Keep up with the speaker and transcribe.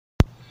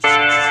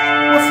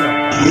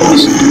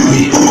It's the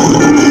real.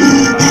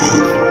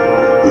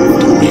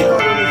 The real.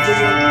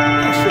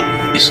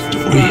 It's the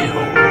real.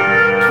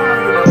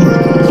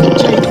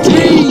 JD.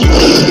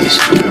 It's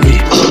the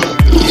real.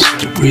 It's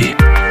the real.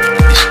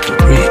 It's the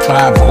real.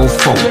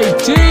 504.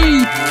 JD.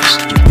 It's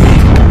the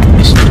real.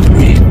 It's the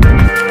real.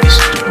 It's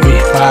the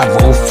real.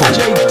 504.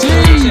 JD.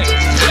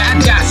 I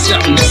got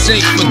something to say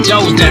for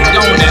those that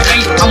don't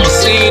hate. I'ma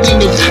say it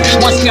anyway.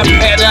 One step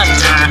ahead of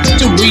time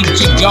to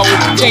reach your goal.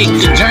 Take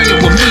the journey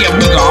with me and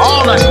we can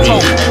all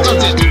unfold.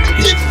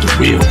 It's the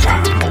real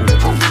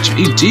 504.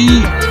 JD.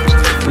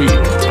 It's the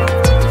real.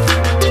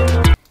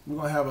 We're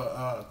gonna have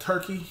a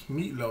turkey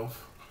meatloaf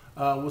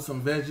with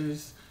some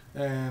veggies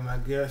and I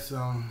guess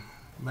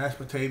mashed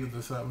potatoes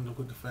or something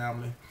with the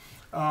family.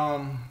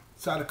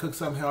 Try to cook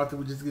something healthy.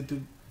 We just get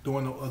to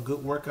doing a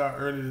good workout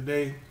early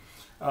today.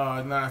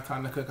 Now it's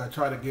time to cook. I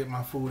try to get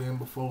my food in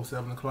before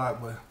 7 o'clock,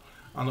 but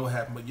I don't know what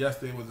happened. But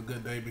yesterday was a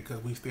good day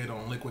because we stayed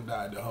on liquid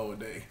diet the whole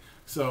day.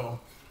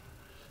 So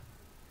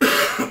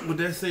with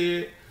that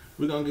said,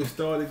 we're gonna get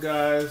started,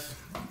 guys.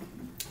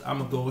 I'm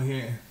gonna go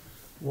ahead and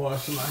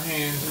wash my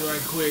hands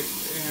right quick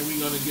and we're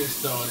gonna get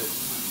started.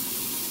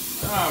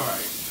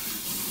 Alright.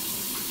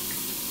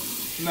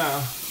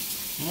 Now,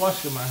 I'm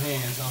washing my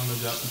hands. I don't know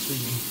if y'all can see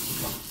me,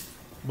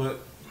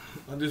 but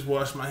I just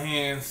washed my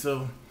hands,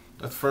 so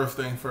that's first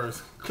thing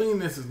first.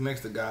 Cleanness is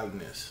next to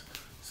godliness.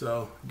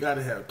 So, you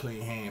gotta have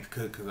clean hands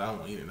cook because I don't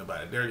want to eat in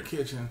nobody dirty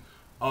kitchen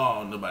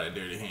or nobody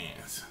dirty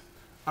hands.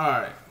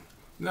 Alright.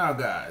 Now,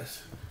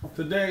 guys,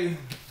 today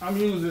I'm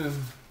using,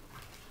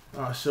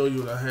 I'll show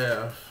you what I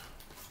have.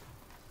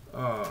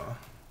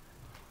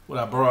 What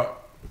I brought.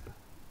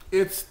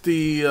 It's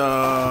the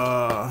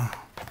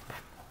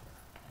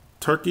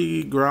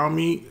turkey ground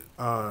meat,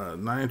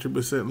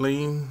 93%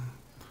 lean,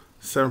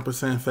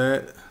 7%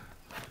 fat.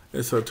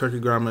 It's a turkey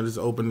ground meat. It's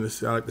open.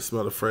 I like to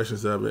smell the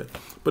freshness of it.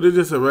 But it's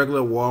just a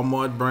regular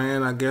Walmart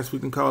brand. I guess we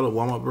can call it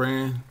Walmart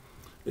brand.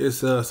 It's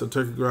some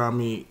turkey ground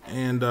meat,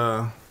 and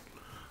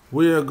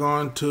we are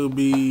going to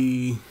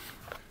be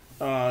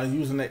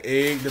using the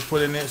egg to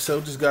put in it.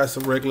 So just got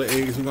some regular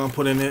eggs we're gonna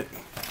put in it.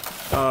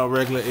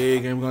 Regular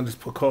egg, and we're gonna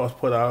just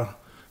put our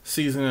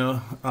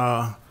seasoning,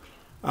 our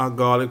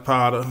garlic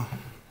powder,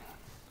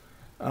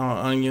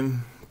 our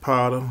onion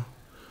powder,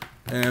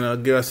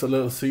 and give us a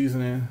little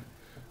seasoning,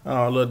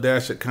 a little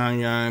dash of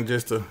cayenne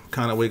just to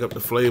kind of wake up the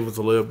flavors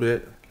a little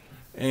bit.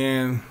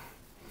 And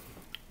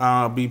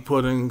I'll be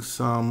putting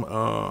some,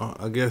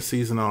 I guess,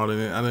 seasoning oil in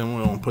it. I didn't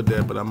want to put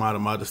that, but I'm out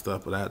of other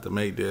stuff, but I have to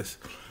make this.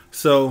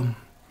 So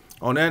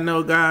on that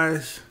note,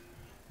 guys,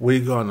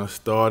 we're gonna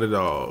start it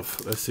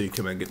off. Let's see,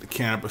 can I get the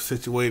camera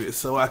situated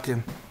so I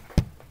can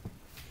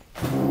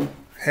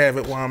have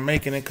it while I'm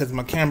making it? Because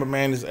my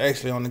cameraman is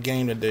actually on the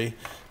game today.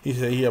 He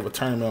said he have a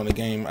tournament on the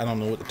game. I don't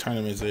know what the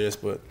tournament is,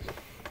 but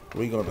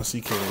we're gonna see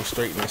can we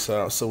straighten this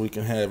out so we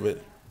can have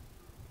it.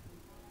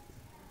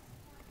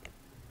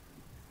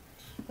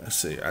 Let's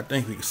see. I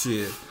think we can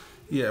see it.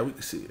 Yeah, we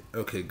can see it.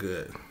 Okay,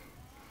 good.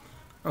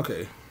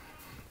 Okay.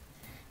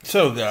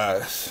 So,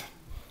 guys,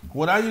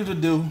 what I usually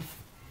do.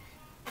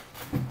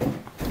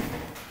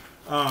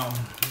 I'm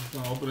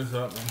gonna open this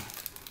up and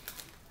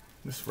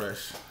it's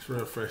fresh. It's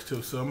real fresh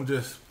too. So I'm gonna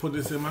just put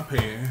this in my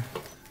pan.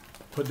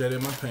 Put that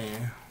in my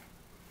pan.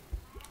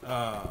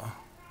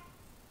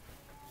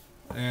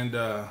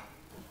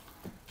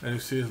 As you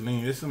see, it's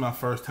lean. This is my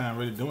first time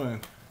really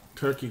doing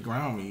turkey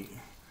ground meat.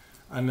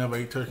 I never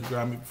ate turkey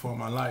ground meat before in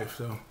my life,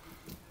 so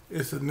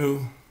it's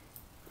new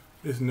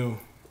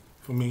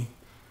for me.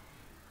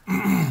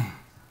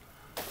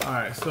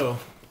 Alright, so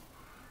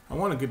I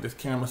want to get this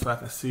camera so I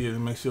can see it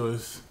and make sure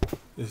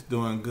it's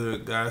doing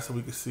good, guys, so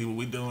we can see what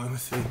we're doing.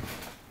 Let's see.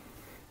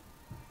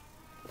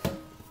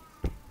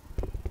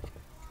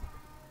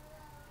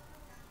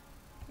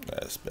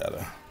 That's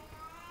better.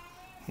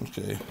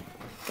 Okay.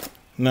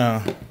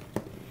 Now,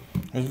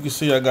 as you can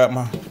see, I got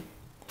my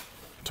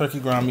turkey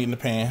ground meat in the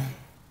pan.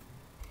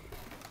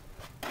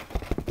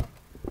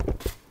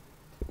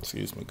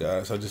 Excuse me,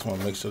 guys. I just want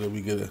to make sure that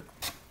we get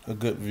a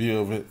good view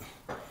of it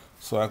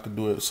so I can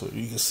do it so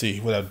you can see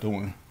what I'm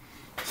doing.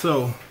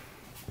 So,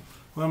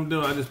 what I'm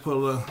doing, I just put a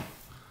little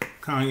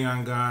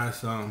cayenne,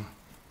 guys. I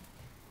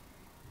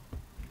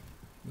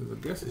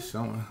guess it's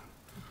showing.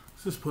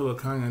 Let's just put a little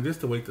cayenne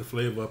just to wake the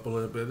flavor up a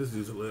little bit. Just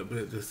use a little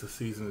bit just to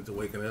season it to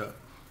wake it up.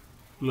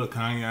 A little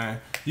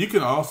cayenne. You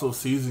can also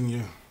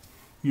season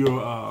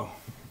your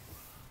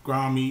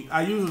ground meat.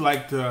 I usually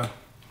like to.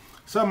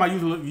 Something I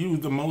usually use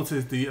the most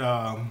is the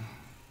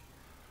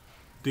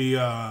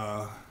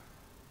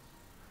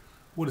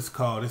what it's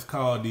called. It's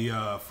called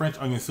the French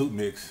onion soup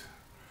mix.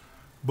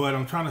 But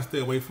I'm trying to stay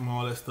away from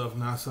all that stuff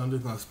now, so I'm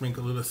just gonna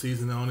sprinkle a little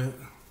seasoning on it.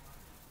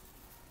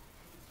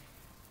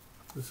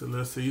 Just a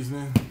little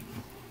seasoning.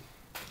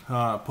 Put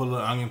a little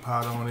onion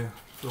powder on it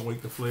to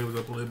wake the flavors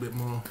up a little bit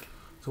more.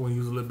 So we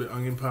use a little bit of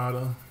onion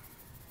powder.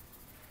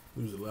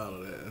 Use a lot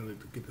of that. I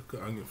need to get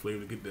the onion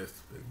flavor to get that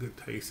good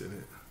taste in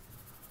it.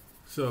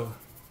 So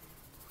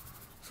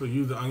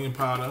use the onion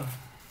powder.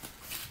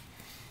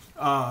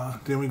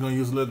 Then we're gonna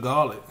use a little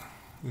garlic.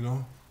 You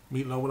know,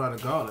 meatloaf without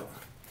a garlic.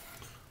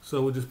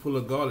 So we'll just put a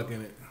little garlic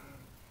in it.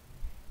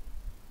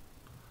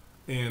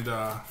 And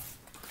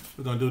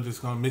we're gonna do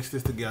just gonna mix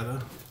this together.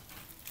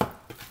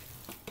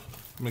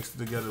 Mix it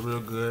together real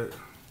good.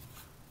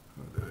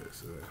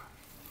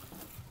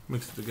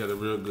 Mix it together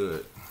real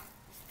good.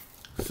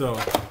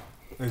 So,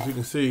 as you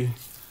can see,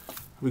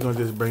 we're gonna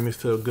just bring this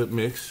to a good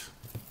mix.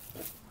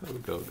 There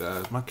we go,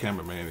 guys. My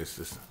cameraman is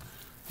just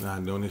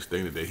not doing this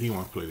thing today. He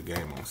wants to play the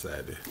game on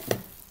Saturday.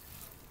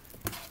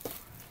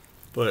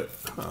 But,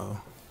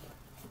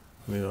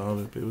 all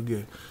the people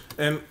get.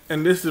 And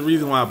this is the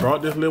reason why I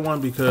brought this little one,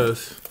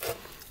 because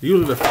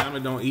usually the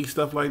family don't eat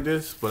stuff like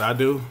this, but I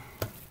do.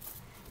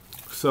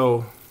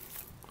 So,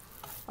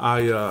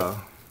 I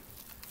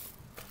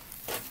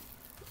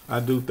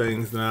do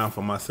things now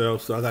for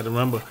myself, so I got to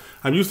remember.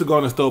 I'm used to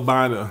going to the store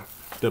buying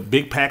the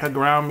big pack of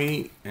ground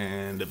meat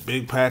and the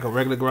big pack of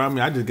regular ground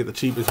meat. I just get the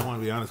cheapest one,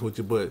 to be honest with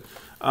you. But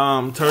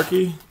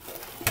turkey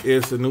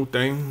is a new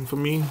thing for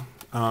me.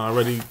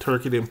 Already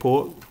turkey and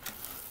pork.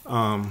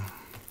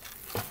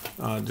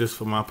 Just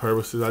for my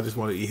purposes, I just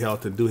want to eat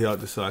healthy, do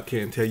healthy. So I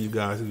can't tell you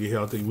guys to eat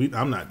healthy.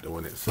 I'm not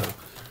doing it. So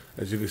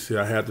as you can see,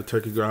 I have the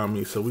turkey ground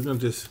meat. So we're gonna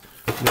just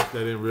mix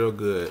that in real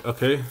good.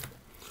 Okay.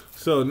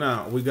 So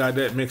now we got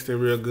that mixed in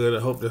real good. I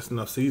hope there's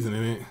enough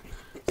seasoning in it.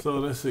 So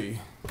let's see.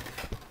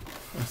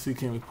 Let's see,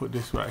 can we put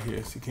this right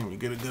here? See, can we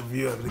get a good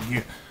view of it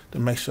again to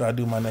make sure I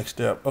do my next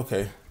step?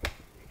 Okay.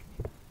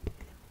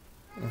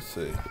 Let's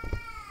see.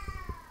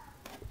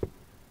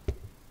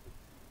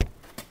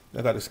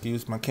 I gotta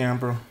excuse my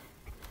camera.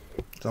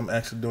 So I'm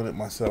actually doing it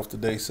myself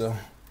today, so.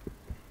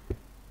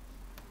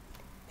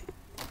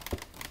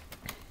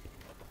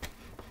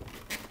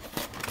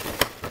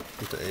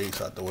 Get the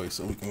eggs out the way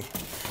so we can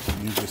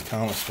use this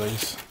counter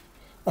space.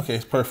 Okay,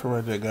 it's perfect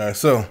right there, guys.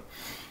 So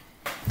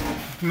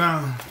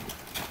now I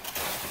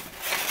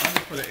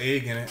just put an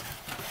egg in it.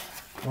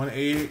 One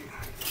egg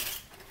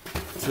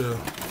to,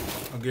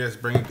 I guess,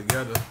 bring it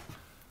together.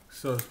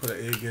 So let's put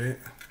an egg in it.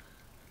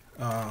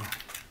 Right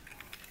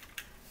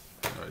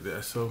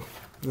there. So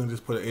we're gonna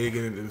just put an egg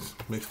in it and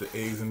just mix the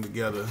eggs in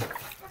together.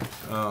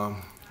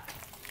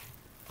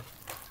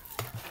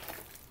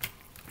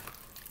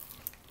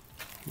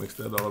 Mix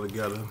that all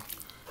together.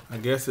 I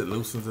guess it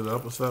loosens it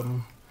up or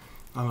something.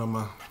 I don't know,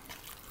 my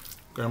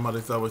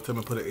grandmother's always tell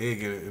me to put an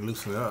egg in it and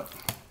loosen it up.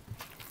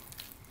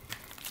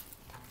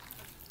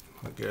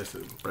 I guess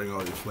it bring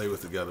all your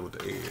flavors together with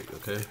the egg,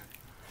 okay?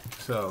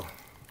 So,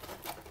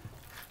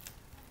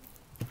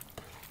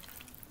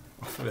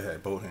 I should have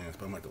had both hands,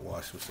 but I'm going to have to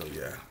wash them, so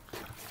yeah.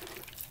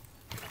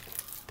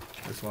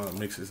 Just want to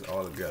mix this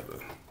all together.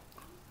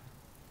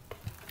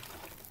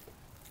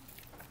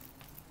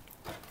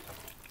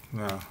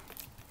 Now,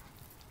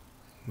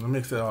 I'm gonna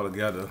mix that all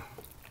together.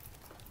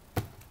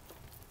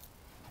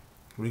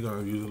 We're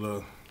gonna use a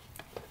little.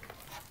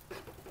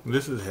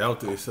 This is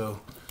healthy,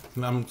 so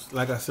I'm,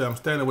 like I said, I'm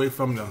staying away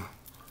from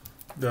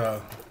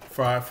the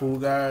fried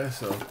food, guys.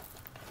 So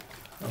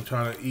I'm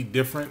trying to eat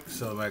different.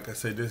 So like I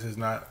said, this is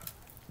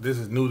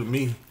new to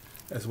me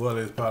as well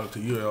as probably to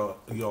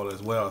you all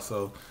as well.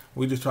 So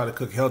we just try to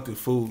cook healthy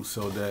food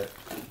so that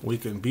we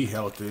can be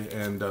healthy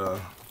and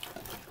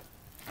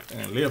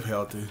live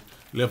healthy,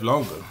 live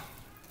longer.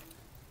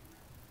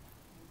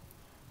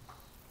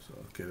 So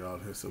get it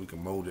out here so we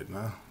can mold it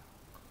now.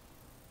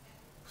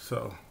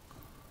 So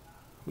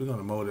we're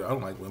gonna mold it. I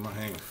don't like where my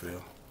hands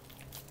feel,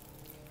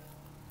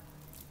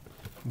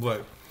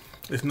 but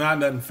it's not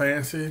nothing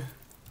fancy.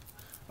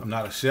 I'm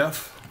not a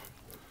chef,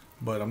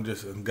 but I'm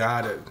just a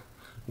guy that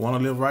want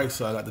to live right.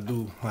 So I have to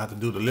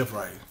do to live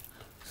right.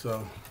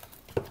 So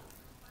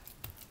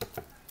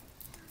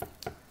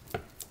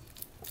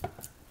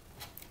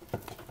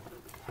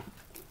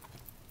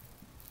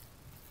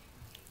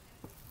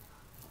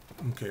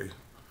okay.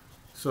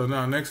 So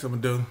now next I'm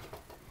gonna do.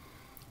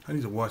 I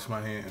need to wash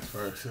my hands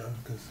first,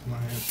 because my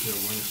hands still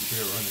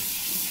running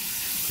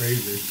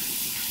crazy.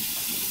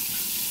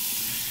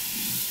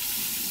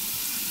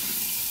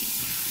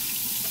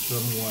 So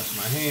I'm gonna wash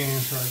my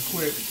hands right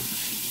quick.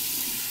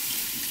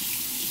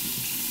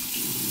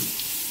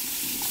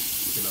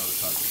 Get all the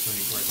top of the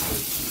sink right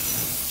quick.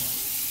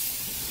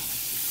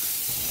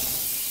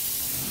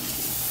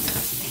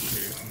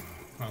 Okay,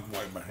 I'll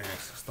wipe my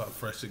hands, start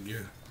fresh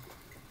again.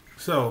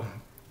 So,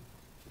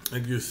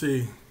 like you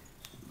see,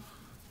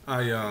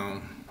 I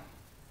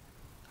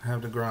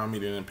have the ground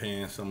meat in the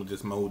pan, so I'm gonna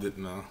just mold it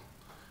now.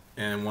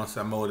 And once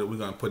I mold it, we're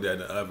gonna put that in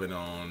the oven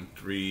on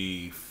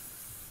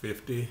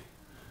 350,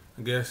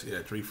 I guess.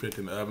 Yeah,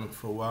 350 in the oven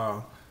for a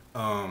while.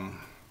 Probably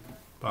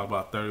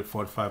about 30,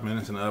 45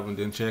 minutes in the oven,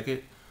 then check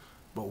it.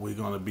 But we're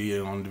gonna be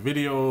on the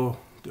video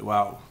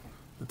throughout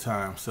the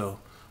time. So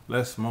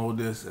let's mold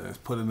this and let's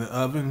put it in the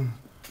oven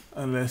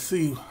and let's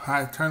see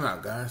how it turns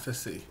out, guys. Let's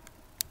see.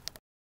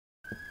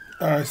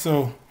 All right,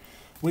 so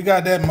we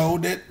got that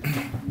molded.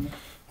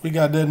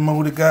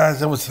 Guys.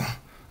 There was a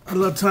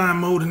little time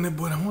molding it,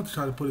 but I want to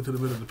try to put it to the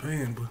middle of the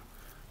pan, but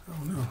I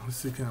don't know. Let's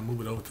see, can I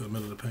move it over to the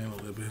middle of the pan a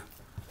little bit,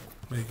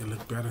 make it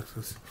look better?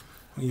 Because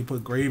when you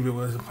put gravy or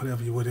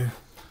whatever you with it,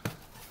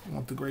 you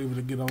want the gravy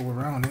to get all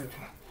around it.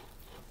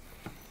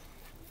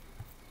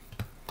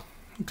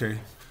 Okay,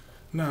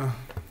 now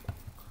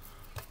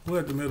we're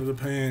at the middle of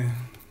the pan.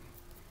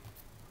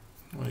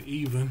 We'll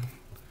even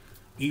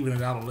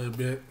it out a little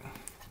bit.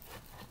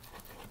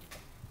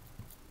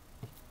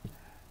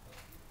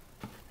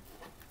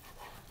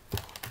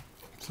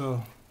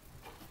 So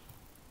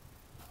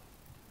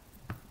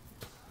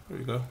there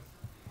you go.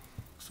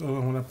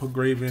 So when I put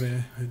gravy in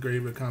it, the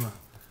gravy kind of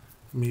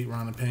meat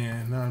around the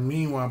pan. Now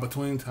meanwhile,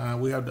 between time,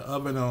 we have the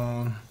oven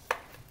on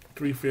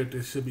 350.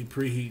 It should be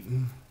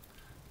preheating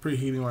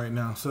right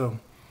now. So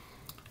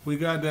we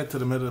got that to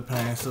the middle of the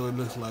pan, so it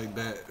looks like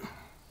that.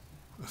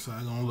 That's how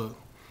it's gonna look.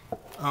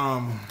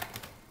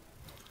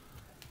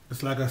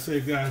 It's like I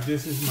said, guys,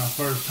 this is my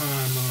first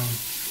time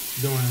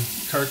doing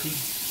turkey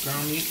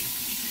ground meat.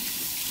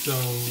 So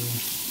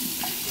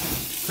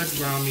turkey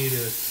ground meat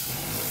is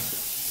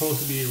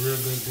supposed to be a real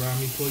good ground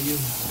meat for you,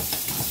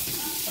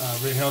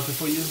 very healthy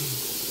for you.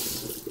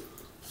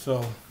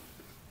 So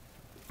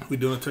we're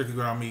doing turkey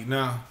ground meat.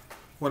 Now,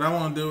 what I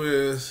want to do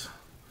is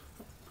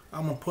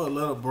I'm gonna put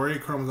little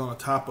breadcrumbs on the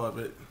top of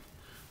it,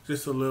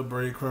 just a little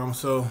breadcrumb.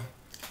 So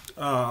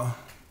I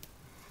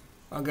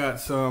got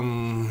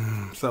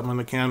something in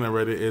the can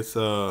already. It's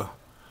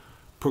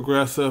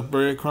progressive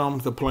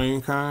breadcrumbs, the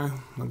plain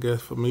kind, I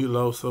guess, for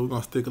meatloaf. So we're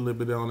gonna stick a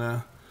little bit on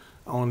there.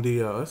 On the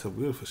that's a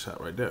beautiful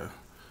shot right there.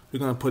 We're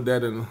gonna put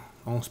that in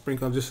on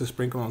sprinkle, just a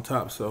sprinkle on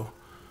top. So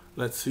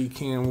let's see,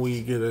 can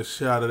we get a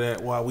shot of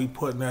that while we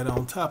putting that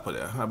on top of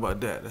that? How about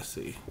that? Let's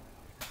see.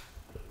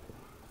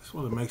 Just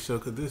want to make sure,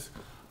 cause this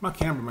my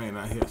cameraman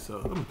not here, so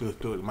let me just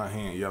do it with my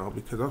hand, y'all,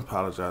 because I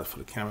apologize for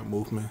the camera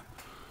movement.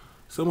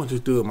 So I'm gonna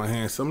just do it with my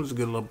hand. So I'm gonna just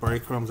get a little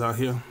breadcrumbs out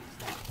here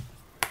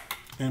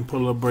and put a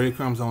little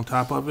breadcrumbs on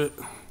top of it.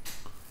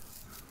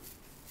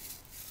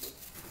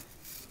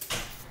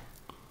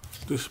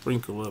 Just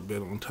sprinkle a little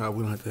bit on top.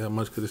 We don't have to have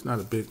much because it's not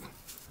a big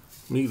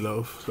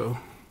meatloaf. So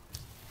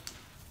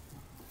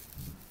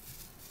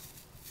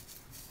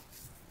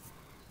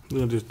we're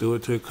gonna just do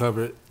it till it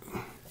cover it.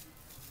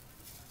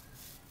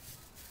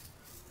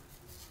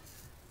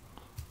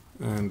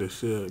 And it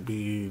should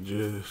be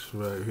just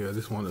right here. I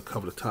just want to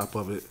cover the top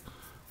of it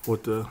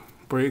with the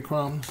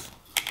breadcrumbs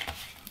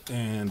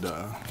and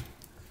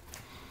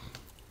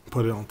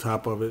put it on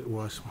top of it.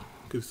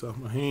 Get this off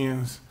my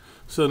hands.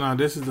 So now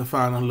this is the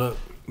final look.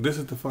 This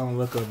is the final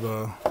look of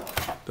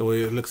the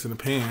way it looks in the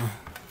pan.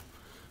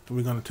 And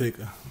we're gonna take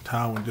a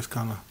towel and just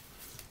kind of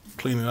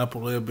clean it up a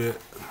little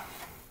bit.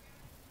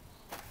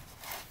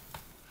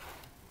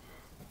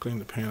 Clean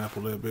the pan up a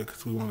little bit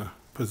because we want to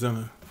present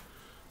it,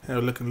 have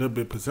it looking a little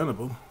bit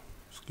presentable.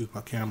 Excuse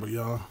my camera,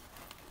 y'all.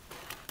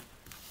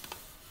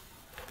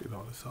 Get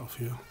all this off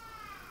here.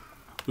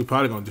 We're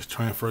probably gonna just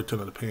transfer it to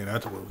another pan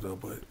afterwards though,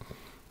 but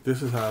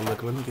this is how I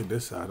look. Let me get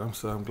this side.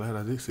 I'm glad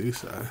I did see this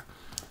side.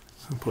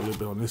 I'll put a little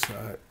bit on this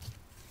side.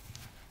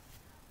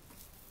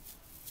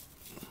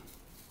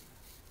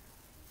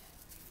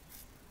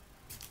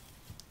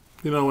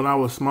 You know, when I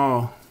was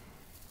small,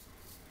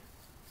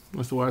 I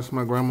used to watch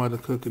my grandmother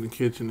cook in the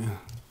kitchen and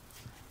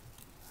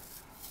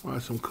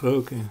watch them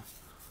cook, and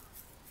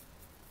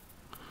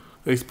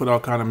they used to put all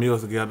kind of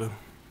meals together.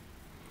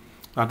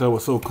 I thought it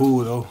was so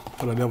cool though,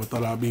 but I never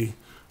thought I'd be,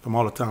 from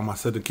all the time I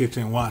sat in the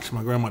kitchen and watched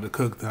my grandmother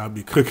cook, that I'd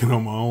be cooking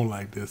on my own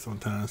like this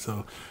sometimes.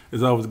 So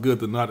it's always good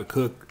to know how to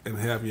cook and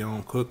have your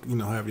own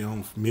have your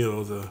own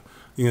meals.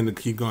 You have to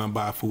keep going and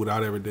buy food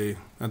out every day.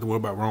 Not have to worry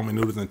about ramen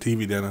noodles and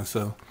TV dinner.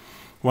 So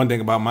one thing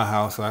about my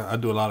house, I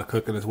do a lot of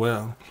cooking as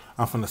well.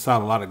 I'm from the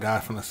South. A lot of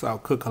guys from the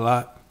South cook a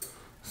lot.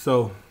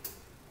 So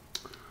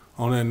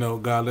on that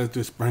note, God, let's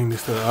just bring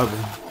this to the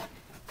oven.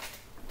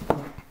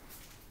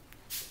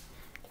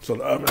 So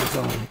the oven is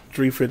on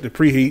 350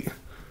 preheat.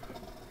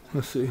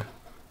 Let's see.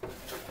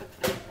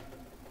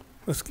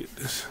 Let's get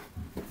this.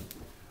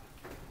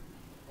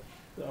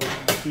 The oven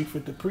on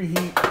 350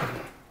 preheat.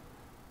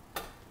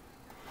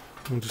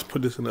 I'll just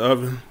put this in the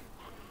oven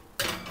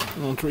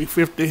on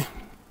 350.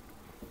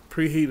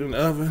 Preheat in the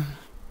oven.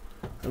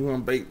 I'm gonna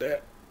bake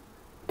that.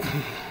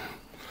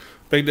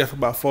 Bake that for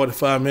about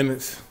 45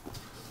 minutes.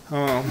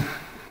 Let's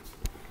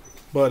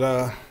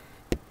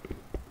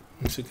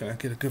see, can I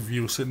get a good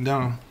view sitting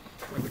down?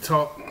 Let me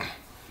talk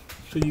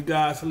to you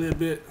guys a little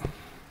bit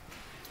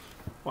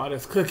while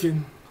that's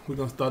cooking. We're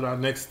gonna start our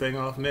next thing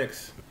off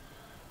next.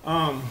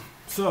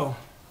 So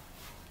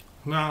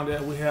now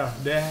that we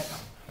have that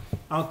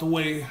out the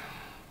way,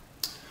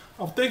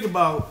 I'm thinking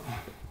about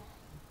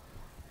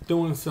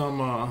doing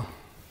some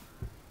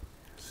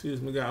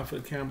excuse me guys for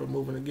the camera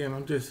moving again. I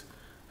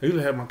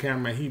usually have my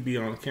cameraman, he be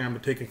on the camera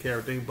taking care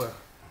of things, but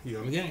he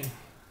on the game.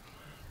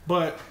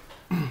 But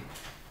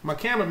my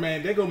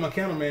cameraman, there goes my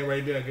cameraman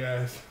right there,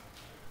 guys.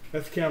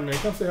 That's the cameraman.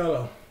 Come say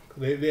hello.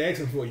 They're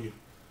asking for you.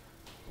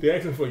 They're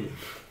asking for you.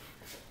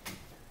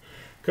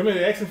 Come here,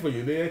 they're asking for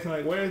you. They're asking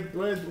like, where's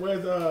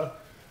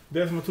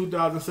Desmond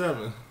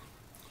 2007?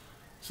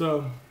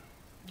 So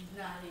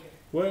not here.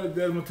 Where's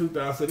Desmond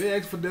 2007? They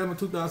asked for Desmond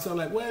 2007.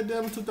 Like, where's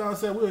Desmond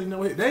 2007? We don't even know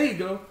where. There you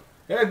go.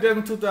 That's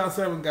Desmond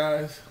 2007,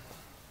 guys.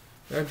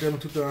 That's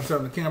Desmond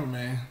 2007, the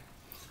cameraman.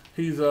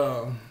 He's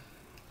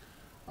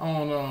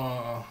on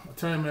a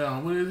tournament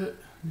on, what is it?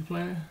 You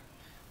playing?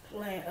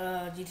 Playing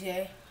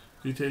GTA.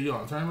 GTA, you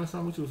on a tournament or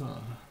something? What you was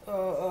on?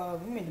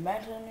 You mean the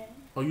Madden tournament?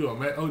 Oh, you on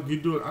Madden? Oh,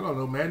 you do it? I don't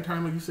know, Madden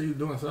tournament? You say you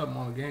doing something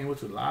on the game? What,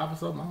 you live or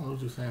something? I don't know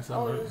what you saying.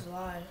 Something. Oh, it's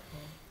live.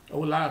 Oh,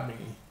 what live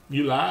mean?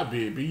 You live,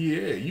 baby.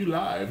 Yeah, you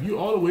live. You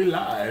all the way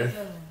live.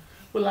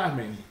 What live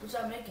mean? What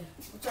y'all making?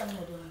 What y'all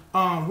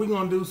doing? We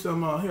gonna do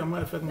some, here,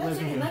 matter of fact, That's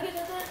chicken nuggets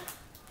right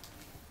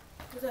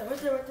there?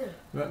 What's that? Right there.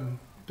 Nothing.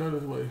 Throw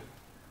this away.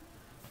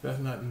 That's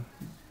nothing.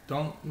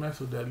 Don't mess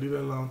with that. Leave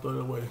that alone. Throw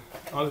it away.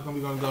 All it's gonna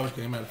be garbage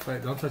can. Matter of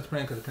fact, don't touch the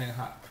pan because the pan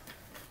hot.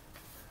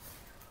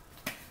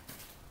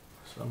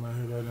 So I'm gonna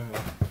hear that in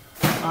there.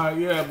 Alright,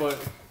 yeah, but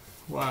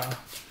wow.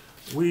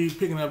 We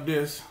picking up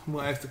this. I'm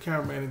gonna ask the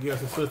cameraman to get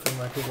us a system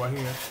right quick right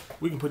here.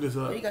 We can put this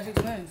up. Oh, you got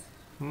 6 minutes.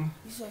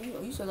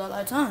 You said a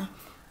lot of time.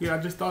 Yeah, I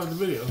just started the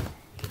video.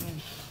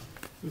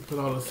 We put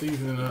all the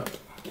seasoning up.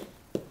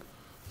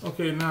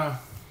 Okay, now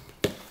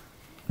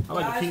I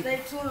like to keep. Stay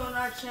tuned on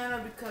our channel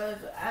because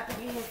after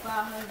we hit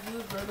 500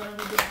 views, we're gonna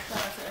be giving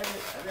shout out to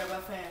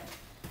every fan.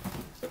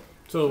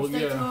 So stay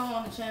tuned yeah.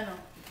 on the channel.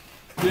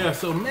 Yeah,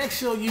 so make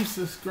sure you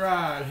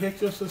subscribe.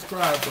 Hit your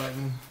subscribe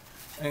button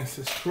and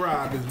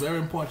subscribe. It's very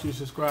important you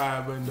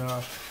subscribe. And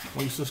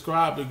when you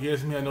subscribe, it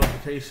gives me a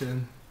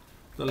notification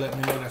to let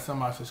me know that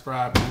somebody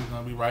subscribed. Who's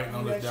gonna be writing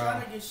on this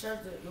down.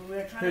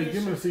 Hey,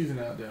 give me the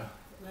seasoning out there.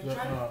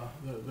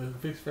 The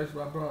fixed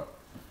vegetable I brought.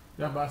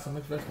 Y'all buy some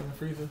mixed vegetable in the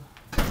freezer?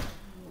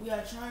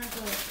 We're trying to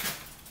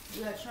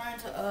get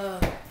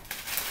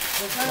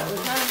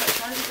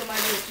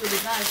somebody to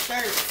design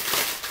shirts.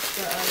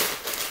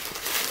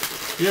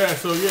 Yeah,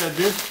 so yeah,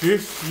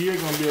 this year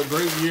gonna be a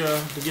great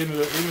year. Beginning of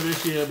the end of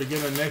this year,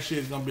 beginning of next year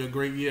is gonna be a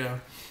great year.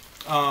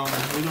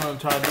 We're gonna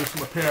try to do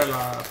some apparel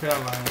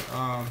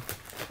line.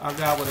 I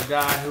got with a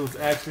guy who's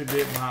actually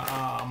did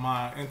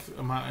my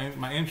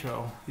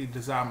intro. He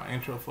designed my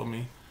intro for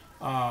me.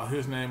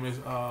 His name is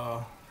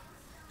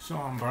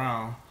Sean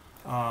Brown.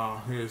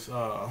 His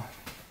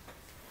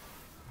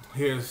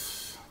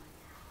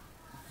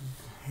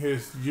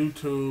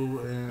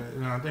YouTube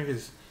and I think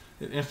his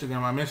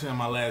Instagram. I mentioned in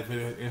my last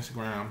video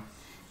Instagram.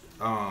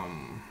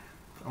 On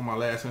the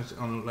last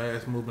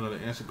movement of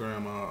the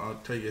Instagram, I'll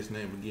tell you his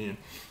name again.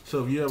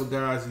 So if you ever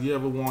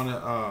want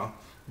to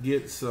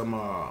get some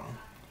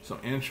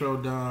intro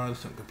done,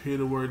 some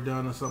computer work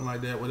done, or something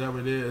like that,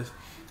 whatever it is,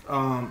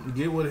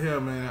 get with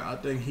him, man. I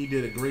think he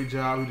did a great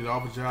job. He did an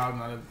awful job,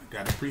 and I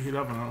got to preheat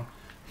up on him.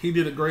 He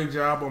did a great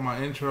job on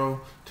my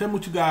intro. Tell me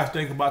what you guys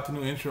think about the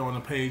new intro on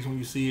the page when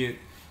you see it.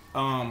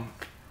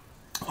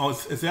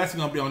 It's actually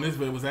going to be on this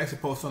video. It was actually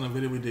posted on the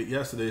video we did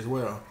yesterday as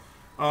well.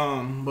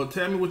 But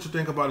tell me what you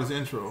think about his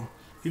intro.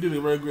 He did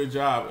a very great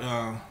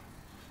job.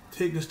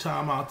 Take this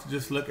time out to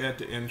just look at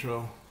the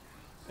intro.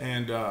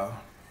 And,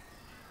 well,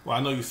 I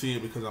know you see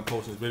it because I'm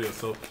posting this video.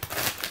 So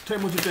tell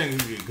me what you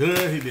think. He did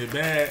good, he did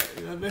bad.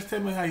 Let's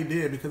tell me how he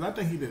did because I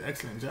think he did an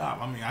excellent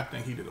job. I mean, I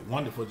think he did a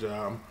wonderful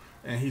job.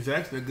 And he's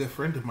actually a good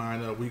friend of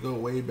mine. We go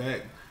way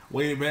back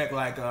like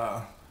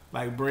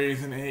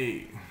braids in the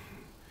egg.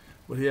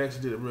 But he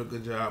actually did a real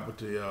good job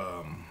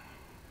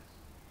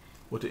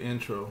with the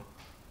intro.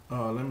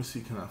 Let me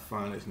see, can I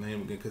find his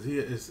name again? Because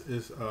he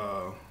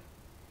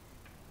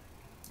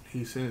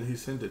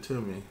sent it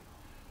to me.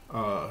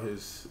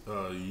 His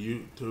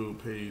YouTube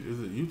page. Is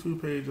it a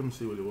YouTube page? Let me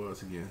see what it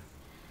was again.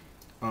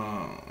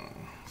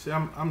 See,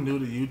 I'm new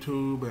to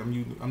YouTube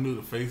and I'm new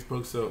to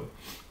Facebook, so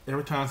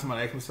every time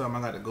somebody asks me something,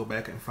 I got to go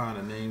back and find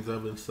the names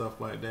of it and stuff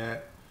like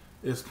that.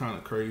 It's kind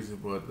of crazy,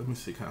 but let me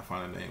see, can I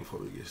find a name before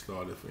we get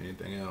started for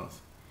anything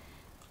else?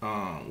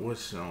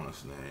 What's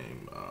Sean's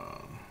name?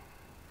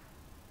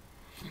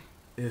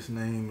 His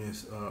name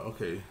is,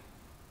 okay.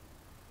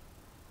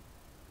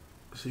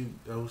 See,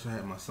 I wish I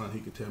had my son, he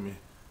could tell me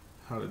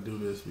how to do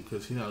this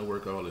because he know how to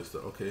work all this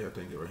stuff. Okay, I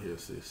think it right here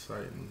says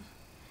site and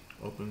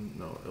open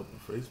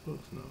Facebook?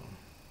 No.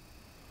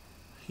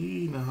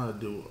 He know how to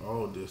do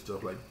all this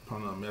stuff, like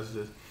putting on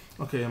messages.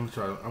 Okay, I'm gonna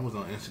try, I was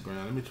on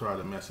Instagram. Let me try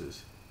the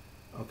message.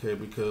 Okay,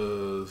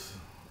 because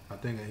I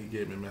think he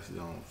gave me a message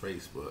on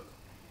Facebook.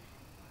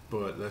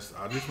 But I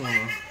just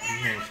wanna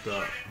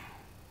stop.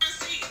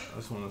 I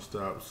just wanna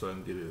stop so I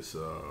can get this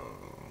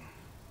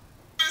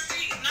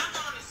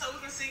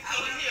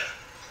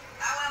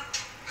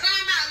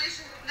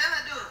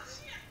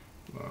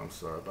Oh, I'm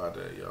sorry about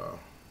that, y'all.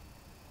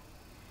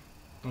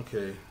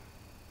 Okay.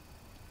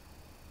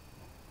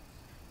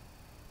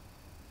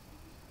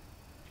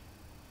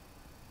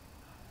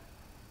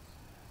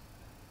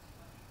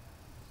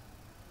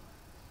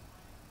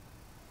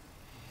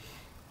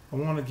 I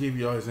want to give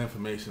y'all his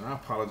information. I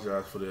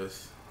apologize for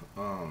this.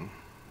 Let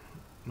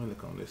me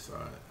look on this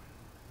side.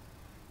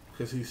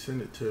 Because he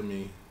sent it to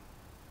me.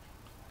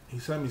 He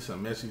sent me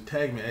some message. He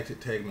tagged me, actually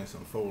tagged me in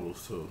some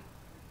photos too.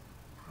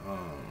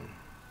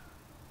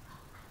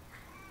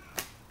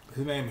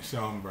 His name is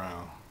Sean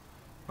Brown.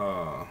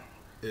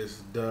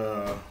 It's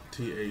the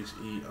THE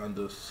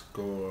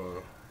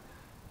underscore.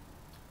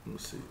 Let me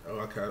see. Oh,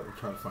 I'm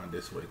trying to find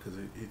this way because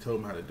he told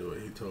me how to do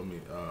it. He told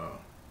me,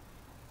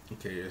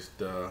 okay, it's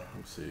the, let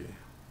me see.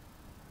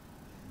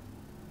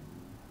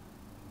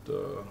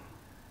 the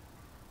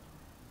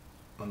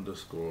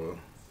underscore.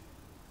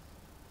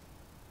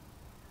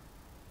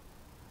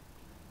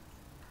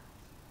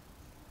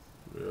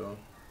 Real.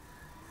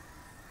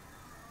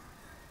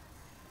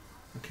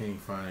 I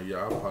can't find it.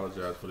 Y'all, I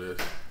apologize for this.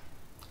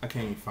 I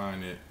can't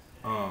find it.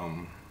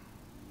 I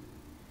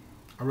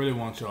really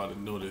want y'all to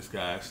know this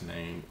guy's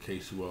name in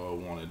case you all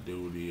want to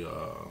do the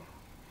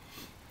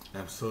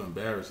I'm so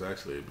embarrassed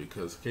actually,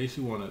 because in case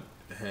you want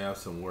to have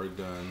some work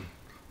done,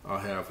 I'll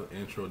have an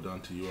intro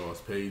done to you all's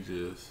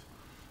pages.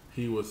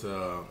 He was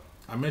I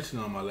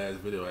mentioned on my last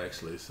video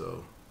actually,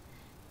 so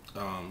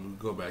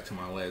go back to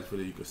my last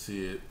video, you can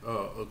see it.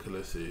 Oh, okay,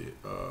 let's see.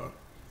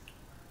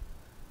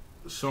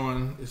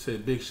 Sean, it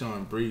said Big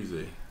Sean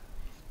Breezy.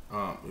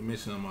 We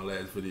mentioned on my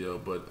last video,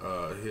 but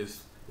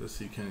his, let's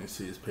see, can you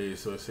see his page?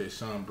 So it says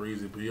Sean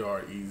Breezy,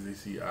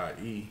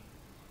 BREZCIE.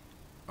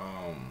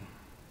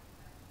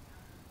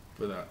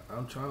 But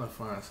I'm trying to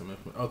find some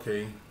information.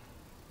 Okay,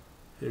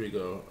 here we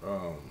go.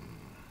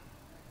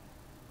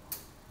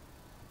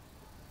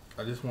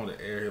 I just want to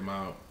air him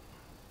out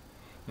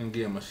and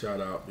give him a shout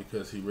out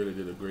because he really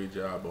did a great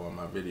job on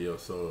my video.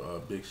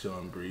 So Big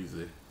Sean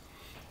Breezy,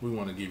 we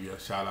want to give you a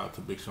shout out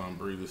to Big Sean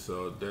Breezy.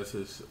 So that's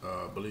his,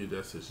 I believe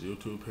that's his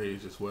YouTube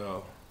page as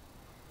well.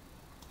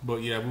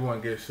 But yeah, we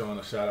want to give Sean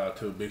a shout out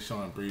to Big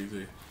Sean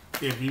Breezy.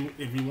 If you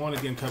want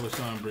to get in touch with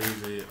Sean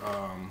Breezy,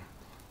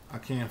 I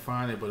can't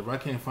find it, but if I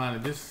can't find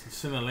it, just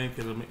send a link.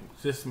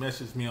 Just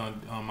message me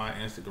on my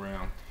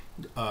Instagram,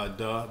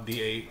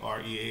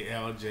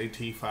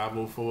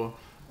 DAREALJT504.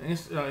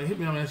 Hit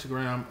me on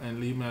Instagram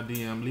and leave me a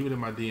DM. Leave it in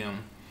my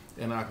DM,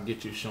 and I can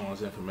get you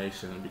Sean's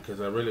information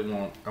because I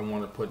want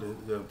to put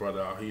the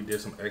brother out. He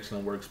did some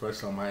excellent work,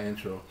 especially on my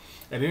intro.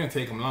 It didn't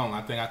take him long.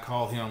 I think I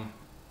called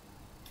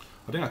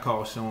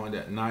Sean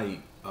that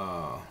night.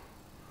 I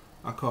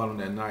called him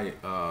that night.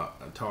 I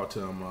talked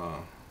to him.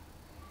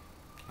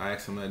 I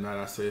asked him that night,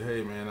 I said,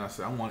 hey man, I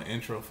said, I want an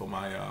intro for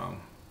my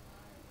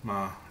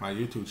my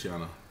YouTube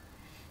channel.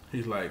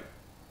 He's like,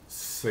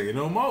 say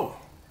no more,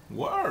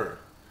 word.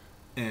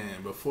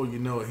 And before you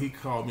know it, he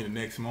called me the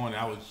next morning.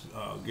 I was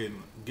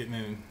getting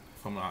in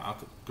from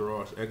out the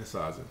garage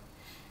exercising.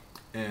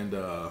 And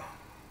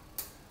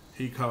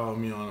he called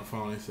me on the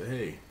phone and said,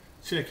 hey,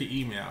 check your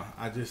email.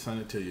 I just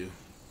sent it to you.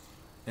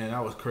 And I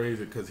was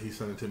crazy because he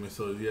sent it to me.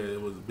 So yeah,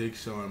 it was Big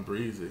Sean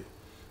Breezy.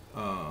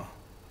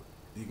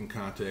 You can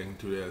contact him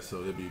through that,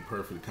 so it'd be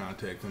perfect to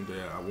contact him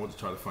there. I want to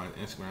try to find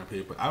an Instagram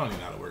page, but I don't even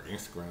know how to work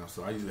Instagram,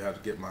 so I usually have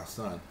to get my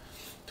son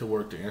to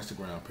work the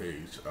Instagram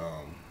page.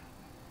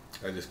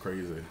 That's just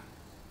crazy.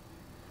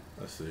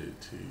 Let's see,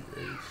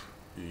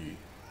 T-H-E.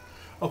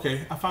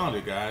 Okay, I found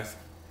it, guys.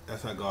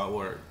 That's how God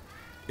works.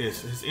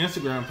 His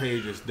Instagram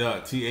page is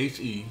the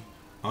THE_REAL_deal,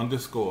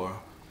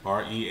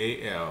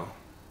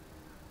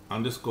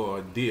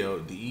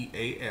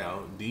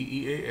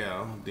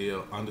 DEAL,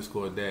 deal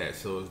 _dad.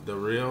 So it's the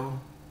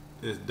real,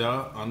 it's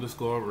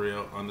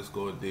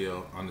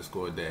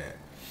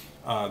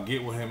the_real_deal_dad.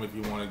 Get with him if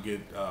you want to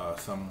get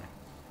some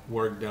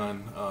work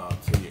done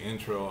to your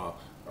intro.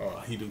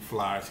 He do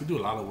flyers. He do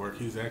a lot of work.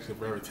 He's actually a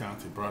very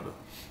talented brother.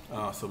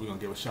 So we're gonna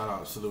give a shout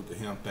out, salute to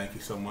him. Thank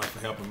you so much for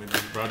helping me,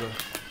 big brother.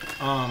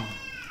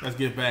 Let's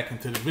get back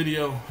into the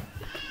video.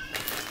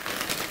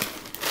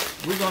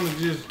 I'm gonna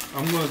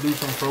do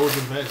some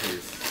frozen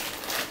veggies,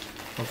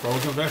 some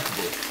frozen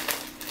vegetables.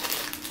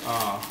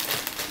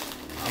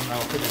 I'm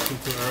not gonna put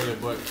it too early,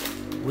 but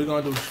we're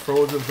gonna do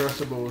frozen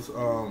vegetables.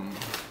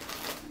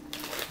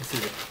 Let's see,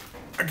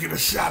 I get a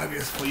shot of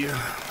this for you.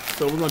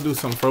 So we're gonna do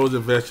some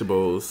frozen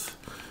vegetables,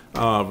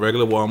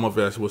 regular Walmart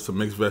vegetables, some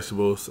mixed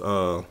vegetables.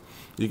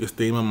 You can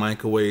steam them,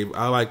 microwave.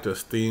 I like to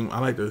steam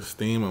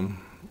them,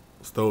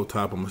 stove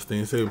top them,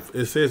 steam.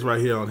 It says right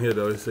here on here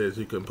though, it says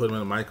you can put them in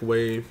the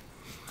microwave,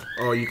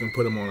 or you can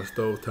put them on the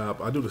stove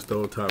top. I do the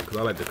stove top because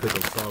I like to cook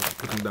them soft,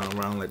 cook them down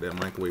round like that.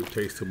 Microwave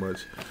tastes too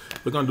much.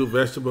 We're gonna do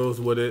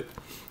vegetables with it.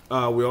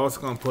 We're also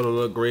gonna put a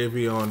little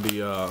gravy on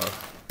the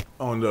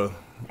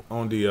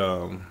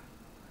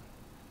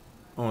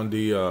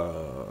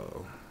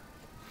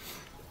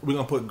we're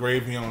gonna put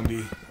gravy on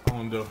the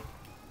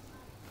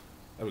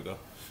there we go.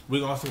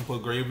 We're also gonna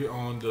put gravy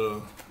on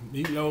the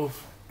meatloaf.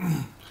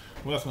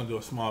 We're also gonna do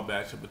a small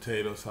batch of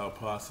potatoes, so I'll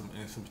put some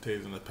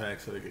potatoes in the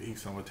pack so they can eat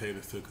some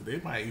potatoes too, because they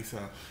might eat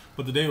some.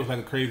 But today was like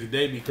a crazy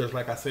day because,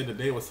 like I said, the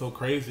day was so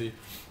crazy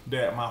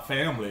that my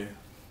family,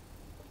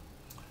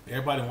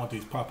 everybody want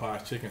these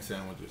Popeyes chicken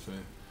sandwiches,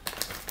 and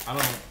I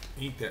don't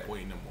eat that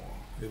way no more.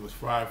 It was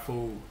fried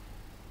food.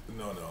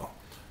 No.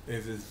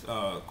 It's just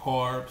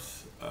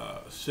carbs,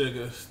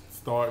 sugar,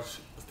 starch,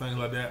 things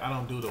like that. I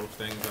don't do those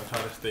things. I try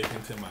to stay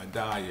into my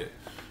diet.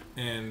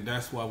 And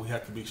that's why we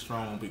have to be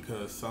strong,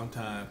 because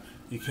sometimes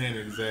you can't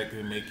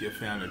exactly make your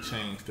family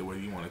change the way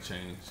you want to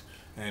change.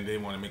 And they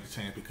want to make a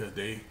change because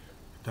they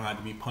don't have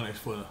to be punished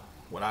for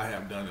what I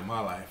have done in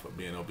my life of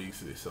being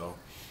obesity. So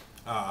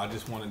I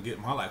just want to get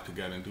my life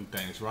together and do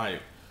things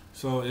right.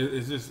 So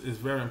it's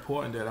very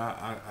important that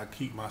I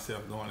keep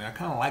myself going. And I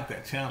kind of like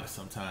that challenge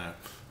sometimes.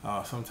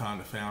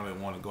 Sometimes the family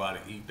want to go out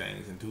and eat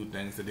things and do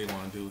things that they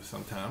want to do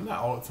sometimes. Not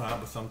all the time,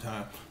 but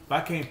sometimes. But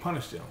I can't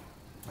punish them.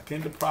 I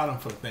can't deprive them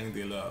for the things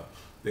they love.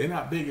 They're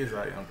not big as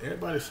I am.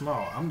 Everybody's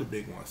small. I'm the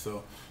big one.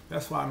 So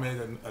that's why I made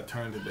a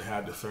turn to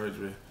have the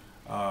surgery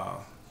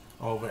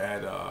over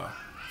at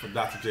for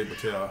Dr. J.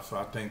 Patel. So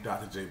I thank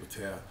Dr. J.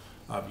 Patel.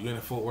 If you're in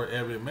the Fort Worth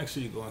area, make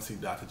sure you go and see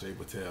Dr. J.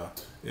 Patel.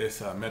 It's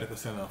a medical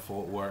center in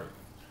Fort Worth.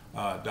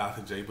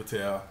 Dr. J.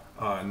 Patel,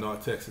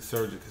 North Texas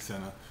Surgical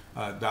Center,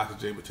 Dr.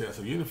 J. Patel.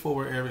 So if you're in the Fort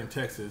Worth area in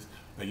Texas,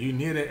 or you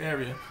near that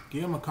area,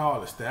 give him a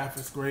call. The staff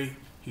is great.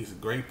 He's a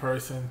great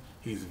person.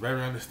 He's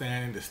very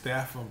understanding. The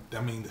staff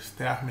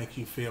make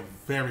you feel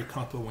very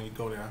comfortable when you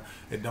go there.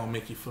 It don't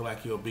make you feel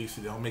like you're obese.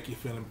 It don't make you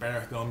feel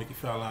embarrassed. It don't make you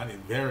feel alone. They're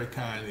very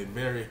kind. They're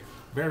very,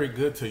 very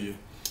good to you.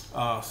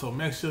 So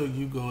make sure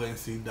you go and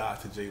see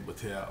Dr. J.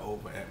 Patel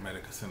over at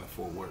Medical Center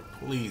Fort Worth.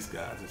 Please,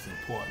 guys, it's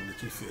important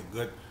that you see a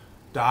good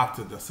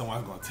doctor, that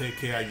someone's going to take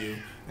care of you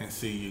and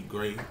see you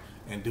great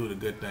and do the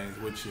good things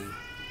with you.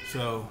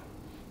 So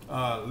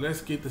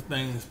let's get the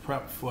things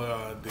prepped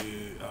for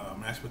the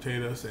mashed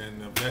potatoes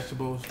and the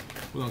vegetables.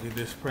 We're going to get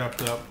this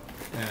prepped up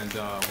and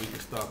we can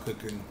start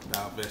cooking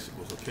our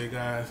vegetables. Okay,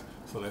 guys?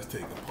 So let's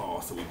take a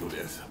pause so we do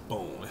this.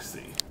 Boom. Let's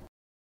see.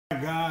 All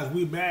right, guys,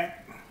 we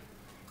back.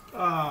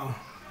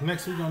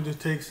 Next, we're gonna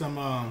just take some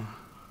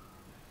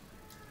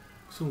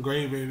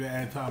gravy to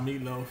add to our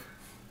meatloaf.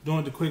 Doing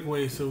it the quick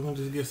way, so we're gonna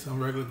just get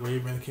some regular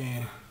gravy in a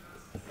can.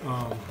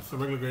 Some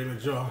regular gravy in a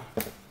jar.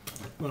 I'm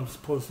gonna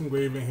just pour some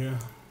gravy in here.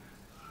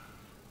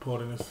 Pour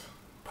it in this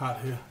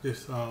pot here.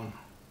 Just right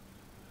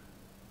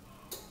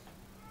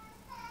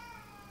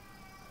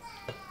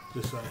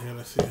here.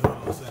 Let's see. Hold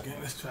on a second.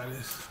 Let's try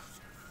this.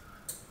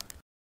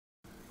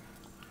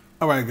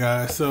 All right,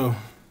 guys. So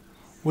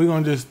we're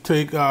gonna just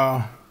take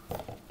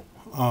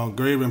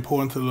gravy and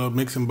pour into a little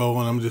mixing bowl,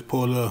 and I'm just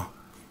pour a little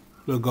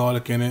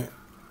garlic in it.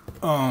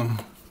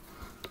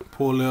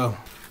 Pour a little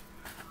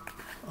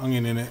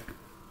onion in it.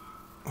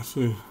 Let's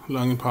see,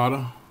 onion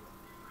powder.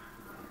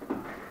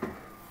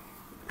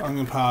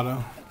 And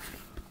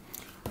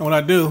what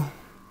I do,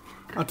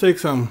 I take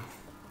some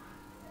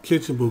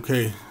kitchen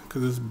bouquet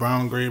because it's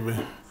brown gravy.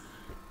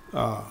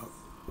 I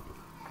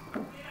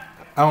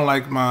don't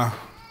like my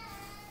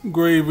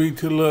gravy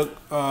to look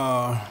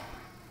all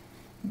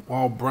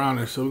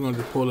brownish, so we're gonna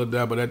just pull it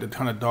down, but that to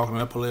kind of darken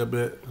it up a little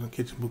bit in the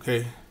kitchen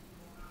bouquet.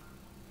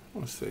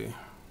 Let's see.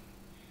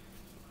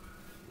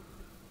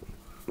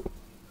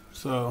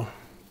 So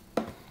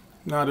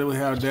now that we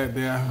have that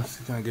there, let's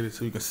see, kind of get it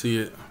so you can see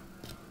it.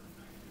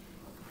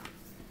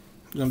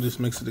 I'm gonna just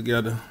mix it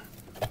together.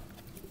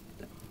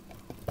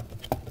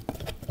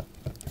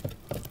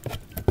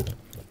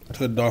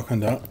 Till it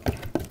darkened up.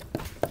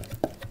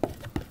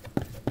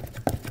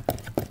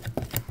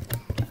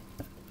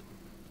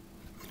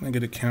 Let me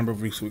get a camera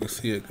view so we can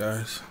see it,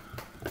 guys.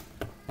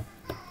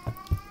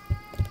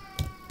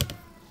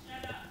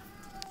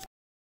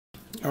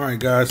 Alright,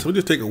 guys, so we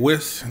just take a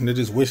whisk and then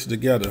just whisk it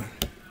together.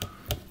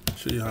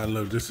 Show you how it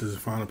looks. This is the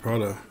final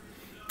product.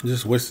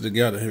 Just whisk it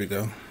together. Here we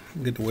go.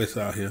 Get the whisk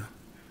out here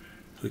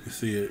so you can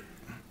see it.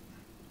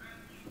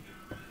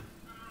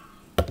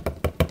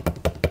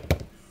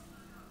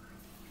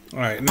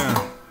 Alright,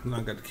 now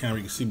I got the camera,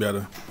 you can see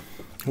better.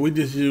 We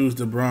just used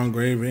the brown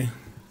gravy.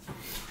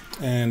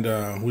 And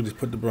we just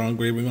put the brown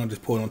gravy. We're gonna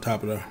just pour it on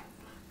top of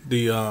the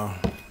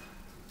meatloaf.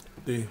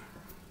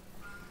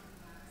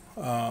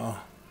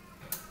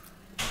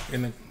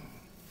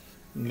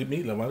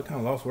 I kind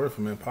of lost word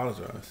for me. I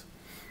apologize.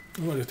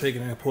 We're gonna just take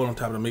it and pour it on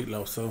top of the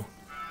meatloaf. So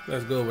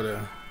let's go over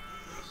there.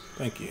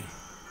 Thank you.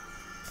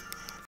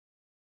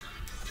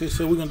 Okay,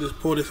 so we're gonna just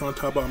pour this on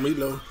top of our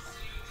meatloaf.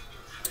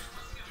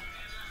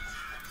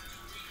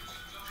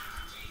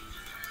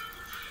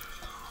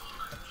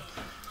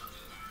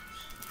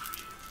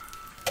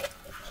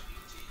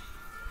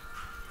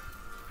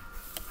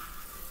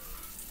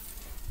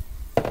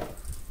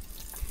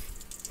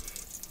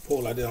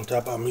 Pour like that on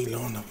top of our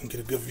meatloaf, and I can get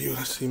a good view.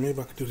 Let's see, maybe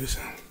I can do this.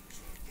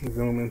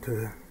 Zoom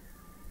into it.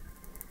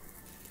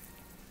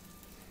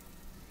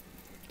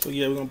 So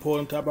yeah, we're gonna pour it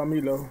on top of our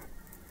meatloaf.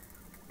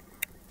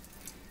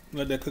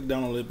 Let that cook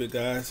down a little bit,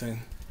 guys,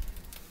 and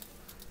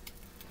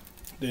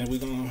then we're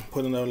gonna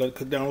put another, let it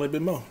cook down a little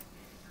bit more.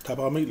 Top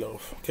of our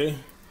meatloaf, okay?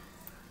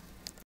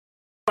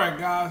 All right,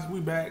 guys, we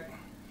back.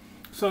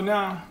 So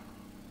now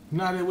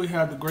that we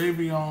have the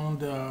gravy on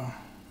the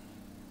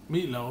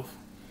meatloaf,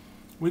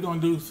 we're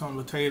gonna do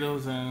some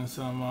potatoes and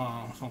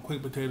some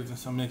quick potatoes and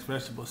some mixed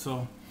vegetables.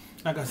 So,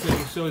 like I said,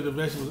 we showed you the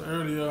vegetables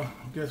earlier.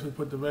 I guess we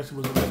put the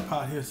vegetables in this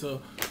pot here.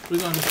 So we're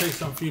gonna just take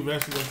some few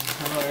vegetables.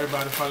 I know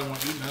everybody probably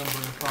won't eat them, but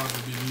it'll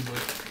probably be me.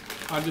 But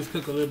I'll just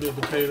cook a little bit of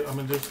potato.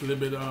 Just a little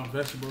bit of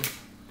vegetables.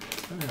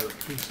 I have a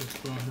piece of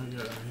spoon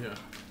here. Yeah.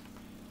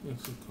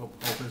 Let's just open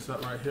this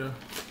up right here.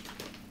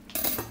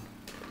 It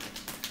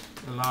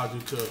allows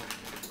you to.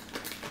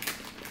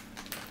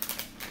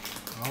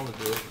 I always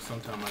do it, but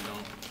sometimes I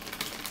don't.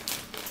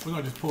 We're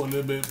gonna just pour a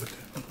little bit of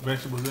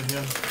vegetables in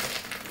here.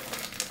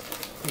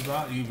 Cause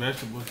I eat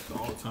vegetables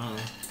all the time.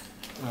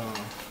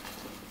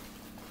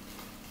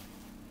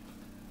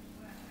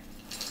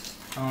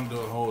 I don't do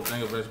a whole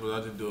thing of vegetables.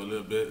 I just do a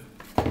little bit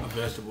of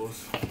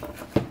vegetables.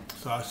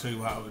 So I'll show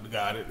you how we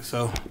got it.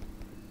 So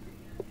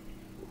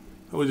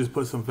we just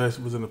put some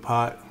vegetables in the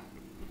pot,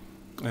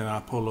 and I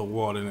put a little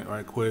water in it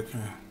right quick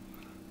and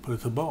put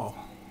it to boil.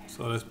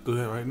 So let's do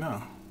that right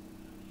now.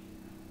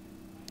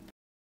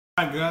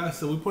 Alright guys,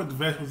 so we put the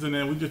vegetables in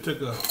there. We just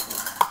took a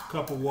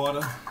cup of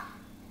water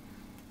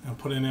and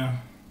put in there.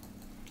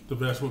 The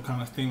vegetable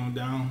kind of steam them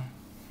down.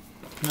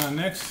 Now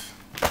next,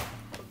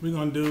 we're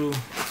gonna do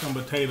some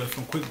potatoes,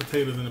 some quick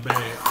potatoes in the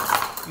bag.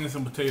 And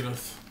some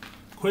potatoes.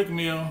 Quick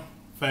meal,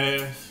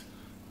 fast,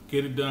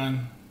 get it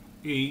done,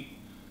 eat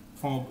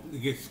before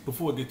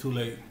it gets too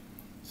late.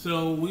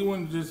 So we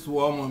went to this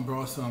Walmart and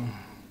brought some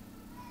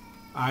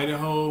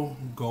Idaho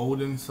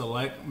Golden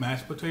Select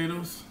mashed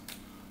potatoes.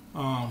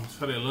 That's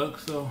how they look,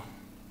 so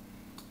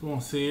you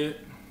won't see it.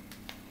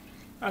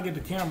 I'll get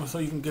the camera so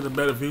you can get a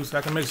better view, so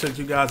I can make sure that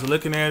you guys are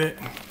looking at it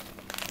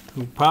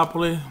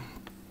properly.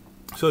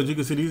 So as you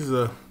can see, these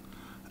are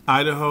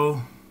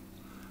Idaho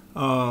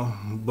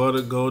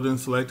butter golden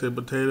selected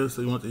potatoes,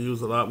 so you want to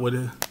use a lot with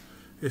it.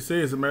 It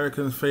says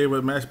American's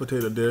favorite mashed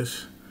potato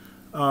dish.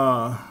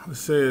 It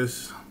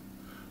says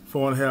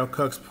 4.5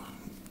 cups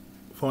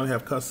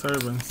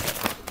servings,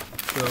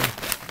 so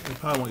you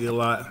probably won't eat a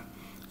lot.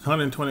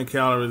 120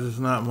 calories is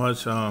not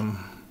much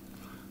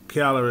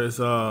calories.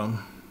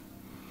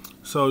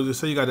 So just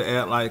say you got to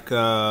add like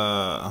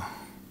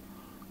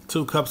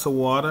 2 cups of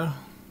water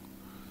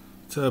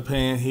to a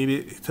pan, heat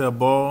it to a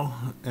boil,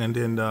 and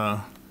then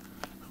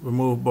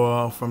remove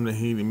boil from the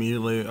heat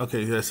immediately.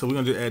 Okay, yeah, so we're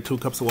gonna just add 2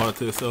 cups of water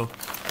to this. So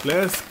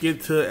let's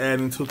get to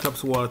adding 2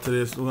 cups of water to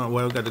this. We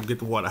got to get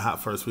the water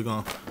hot first. We're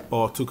gonna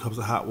boil 2 cups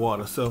of hot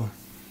water. So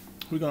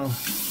we're gonna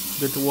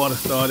get the water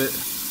started.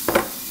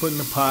 Put in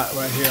the pot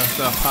right here. That's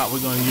our pot we're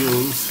gonna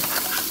use.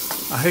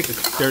 I hate the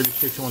dirty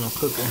kitchen when I'm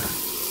cooking.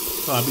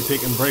 So I'll be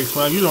taking breaks.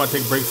 Well, usually when I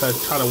take breaks, I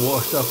try to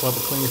wash stuff up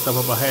and clean stuff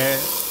up I had.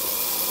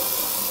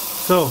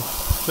 So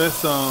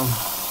let's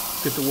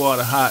get the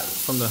water hot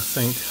from the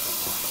sink.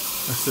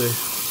 Let's see.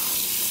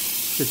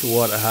 Get your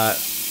water hot.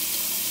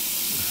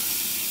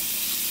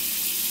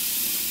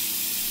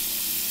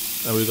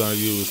 And we're gonna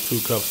use 2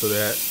 cups of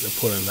that to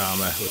put in our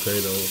mashed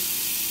potatoes.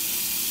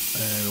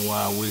 And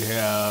while we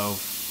have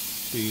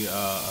the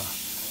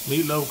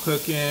meatloaf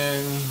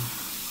cooking,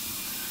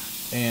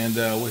 and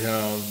we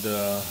have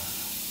the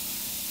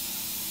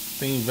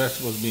steamed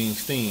vegetables being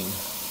steamed.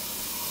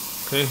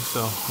 Okay,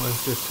 so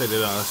let's just take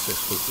it out. Let's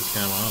just switch the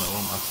camera. I don't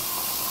know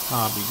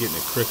how I'll be getting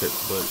it cricket,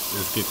 but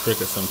just get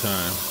cricket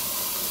sometimes.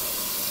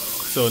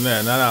 So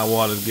now our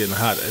water's getting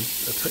hot.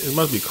 It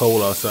must be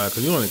cold outside,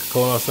 because you know when it's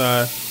cold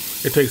outside,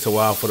 it takes a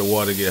while for the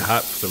water to get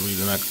hot for some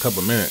reason, like a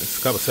couple minutes,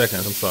 a couple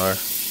seconds, I'm sorry.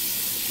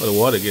 For the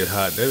water to get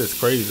hot, that is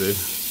crazy.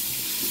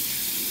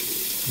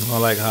 I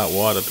like hot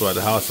water throughout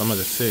the house, I'm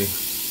gonna see.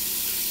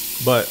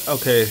 But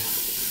okay,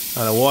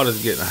 now the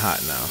water's getting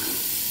hot now.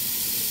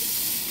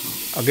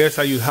 I guess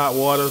I use hot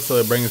water so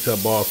it brings it to a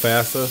boil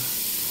faster.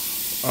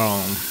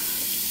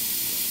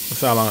 That's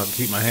how long I can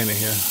keep my hand in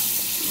here.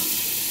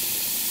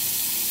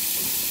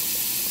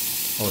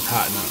 Oh, it's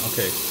hot now.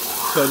 Okay.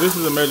 So this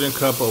is a measuring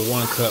cup of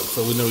 1 cup,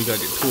 so we know we gotta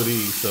get 2 of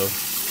these. So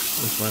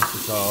let's rinse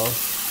this off.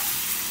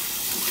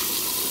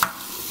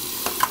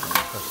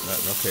 That's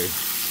nothing. Okay.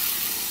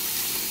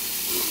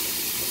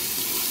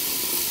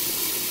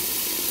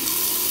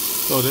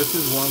 So this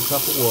is 1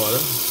 cup of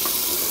water.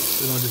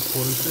 We're gonna just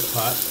pour into the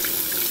pot.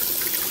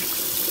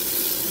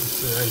 Let's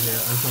see right here.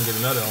 I'm just gonna get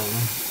another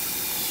one.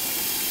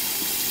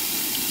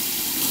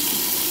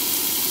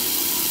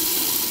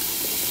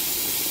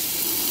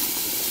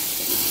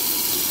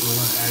 We're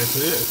gonna add it to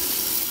this.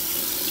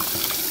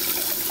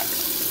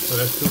 So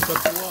that's 2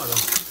 cups of water.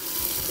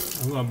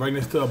 And we're gonna bring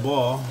this to a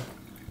boil.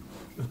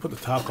 Let's put the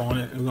top on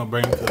it, and we're gonna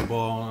bring it to a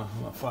boil on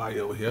a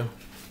fire over here.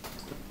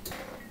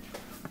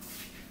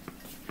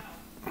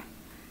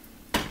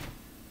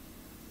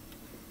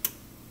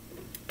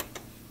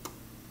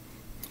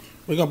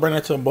 We're gonna bring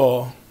that to a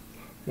boil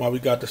while we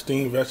got the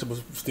steamed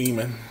vegetables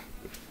steaming.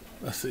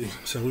 Let's see.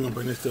 So we're gonna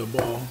bring this to a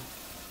boil.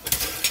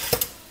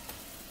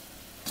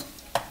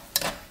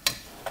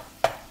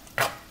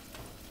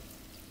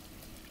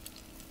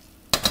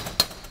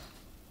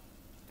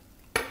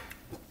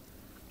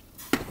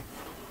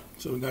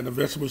 So we got the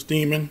vegetables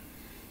steaming.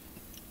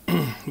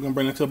 We're gonna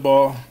bring it to a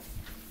boil.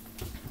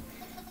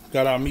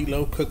 Got our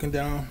meatloaf cooking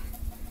down.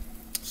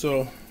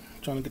 So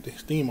trying to get the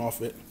steam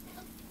off it.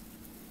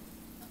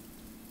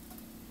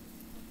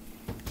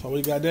 So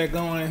we got that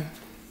going.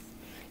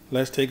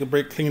 Let's take a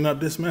break, clean up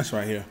this mess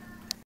right here.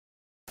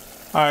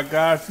 All right,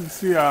 guys, you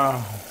see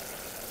our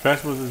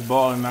vegetables is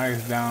boiling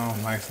nice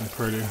down, nice and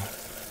pretty.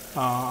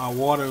 Our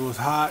water was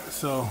hot,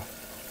 so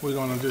we're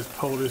gonna just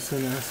pour this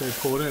in there. Say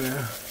pour it in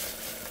there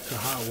to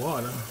hot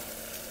water.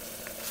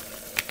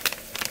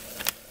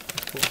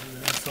 Pour it in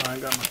there. So I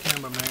ain't got my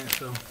cameraman,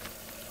 so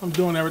I'm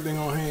doing everything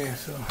on hand.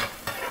 So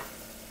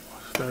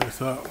stir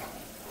this up.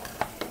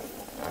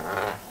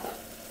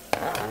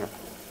 So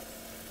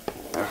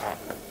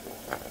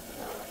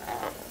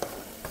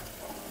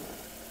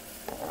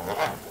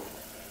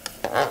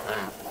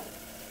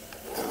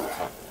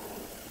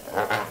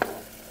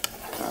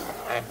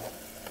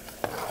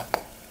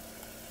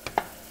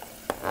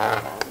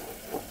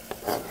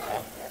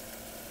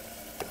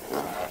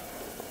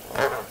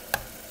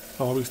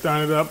while we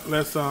start it up,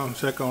 let's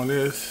check on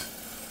this.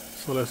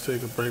 So let's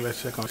take a break,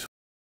 let's check on this.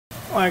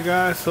 Alright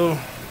guys, so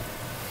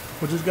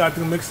we just got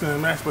through mixing the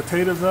mashed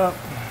potatoes up.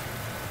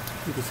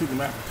 You can see the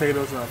mashed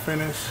potatoes are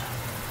finished.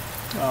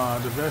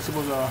 The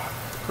vegetables are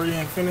pretty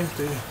and finished.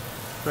 The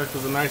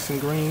vegetables are nice and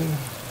green.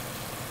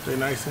 They're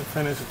nice and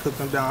finished. I cooked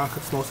them down,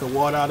 cooked most of the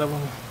water out of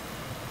them.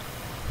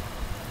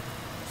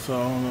 So,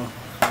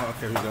 okay,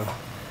 here we go.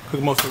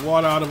 Cooked most of the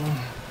water out of them.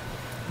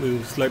 We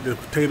just let the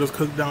potatoes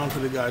cook down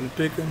until they got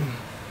thickened.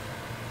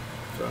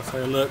 So that's how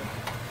they look.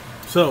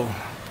 So,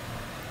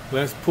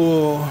 let's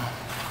pull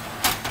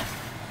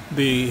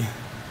the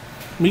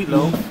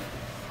meatloaf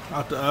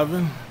out the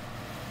oven.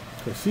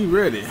 Cause she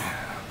ready.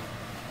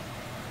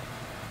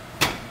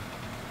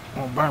 I'm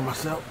gonna burn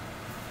myself.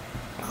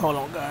 Hold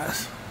on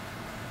guys.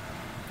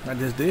 I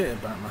just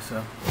did burn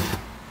myself.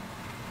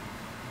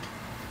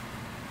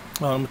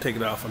 Oh, let me take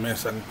it off for a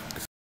minute.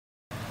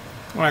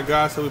 Alright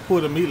guys, so we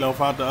pulled the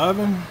meatloaf out the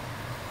oven.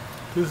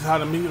 This is how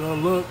the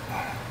meatloaf look.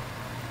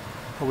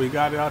 So we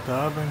got it out the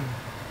oven.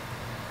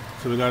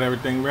 So we got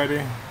everything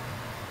ready.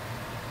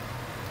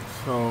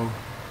 So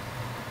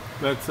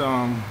let's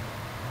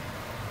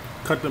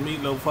cut the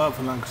meatloaf up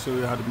and I can show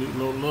you how the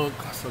meatloaf look.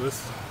 So this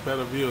is a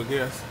better view, I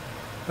guess.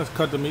 Let's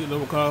cut the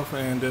meatloaf off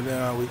and then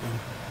we can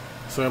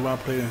serve our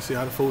plate and see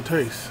how the food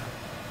tastes.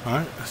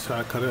 Alright, let's try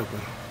to cut it open.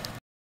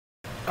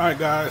 Alright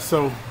guys,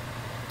 so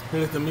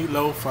here's the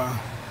meatloaf.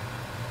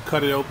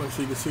 Cut it open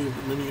so you can see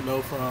the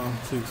meatloaf.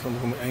 See some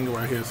from the angle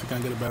right here so you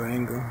can get a better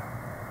angle.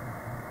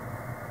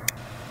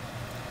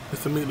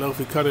 It's the meatloaf.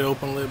 We cut it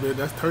open a little bit.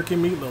 That's turkey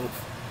meatloaf.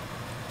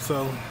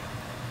 So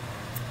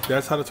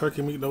that's how the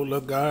turkey meatloaf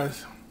look,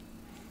 guys.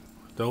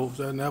 Those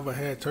that never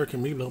had turkey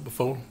meatloaf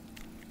before.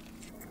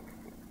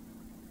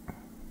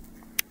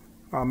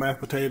 Our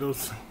mashed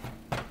potatoes.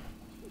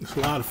 It's a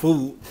lot of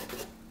food.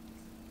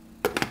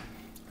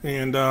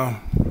 And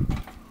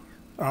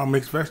our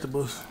mixed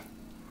vegetables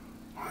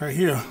right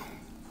here.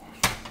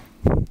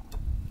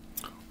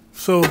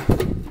 So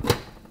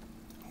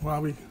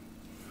while we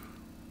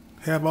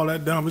have all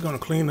that done, we're gonna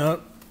clean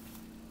up.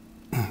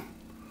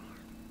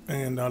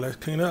 And let's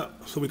clean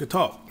up so we can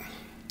talk.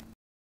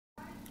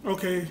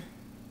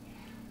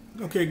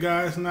 Okay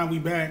guys, now we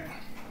back.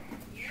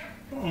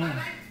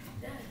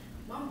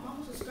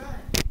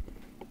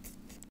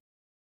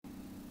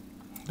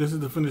 This is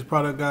the finished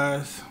product,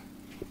 guys.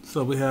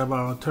 So we have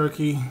our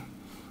turkey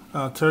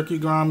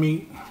ground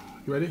meat.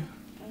 You ready?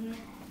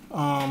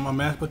 Our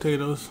mashed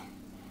potatoes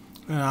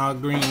and our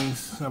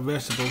greens, our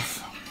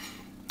vegetables.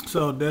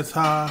 So that's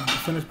how the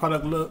finished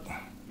product look.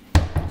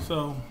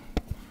 So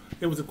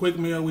it was a quick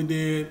meal we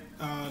did,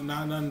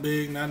 not nothing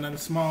big, not nothing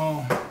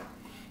small.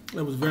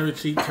 It was very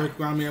cheap. Turkey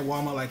ground meat at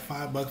Walmart, like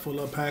 $5 for a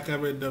little pack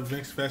of it. The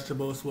mixed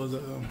vegetables was, I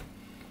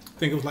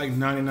think it was like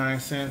 99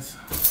 cents.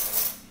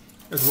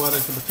 As well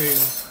as the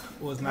potatoes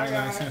was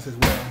 99 cents as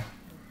well.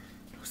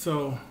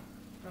 So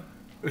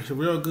it's a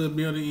real good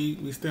meal to eat.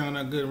 We stay on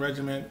a good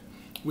regimen.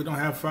 We don't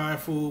have fried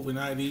food. We're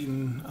not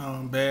eating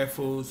bad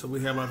food. So we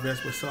have our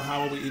vegetables. So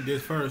how will we eat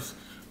this first?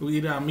 We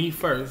eat our meat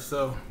first.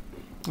 So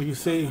you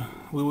see,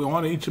 we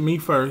want to eat your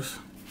meat first,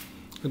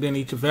 and then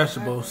eat your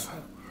vegetables.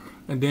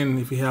 And then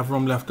if you have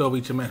room left over,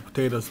 eat your mashed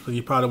potatoes. But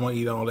you probably won't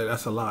eat all that.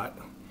 That's a lot.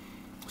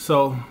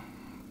 So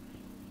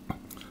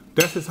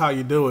that's just how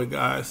you do it,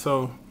 guys.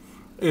 So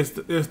it's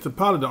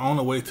probably the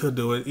only way to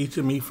do it. Eat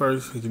your meat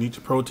first. You can eat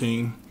your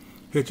protein.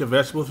 Hit your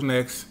vegetables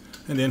next,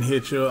 and then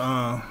hit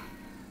your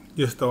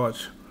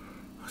starch.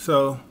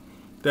 So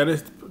that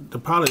is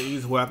probably the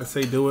easiest way I can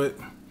say do it.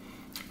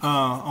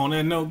 On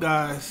that note,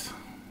 guys,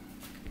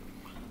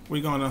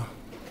 we're gonna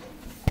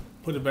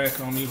put it back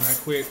on me right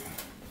quick.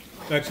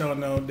 Let y'all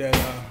know that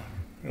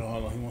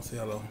hold on, he wants to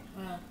say hello.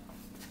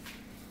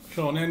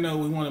 So on that note,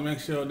 we want to make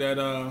sure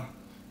that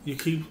you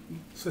keep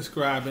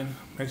subscribing.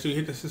 Make sure you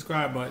hit the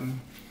subscribe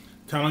button,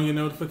 turn on your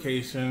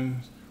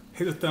notifications,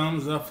 hit the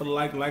thumbs up for the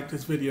like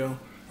this video,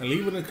 and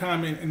leave it a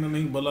comment in the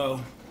link below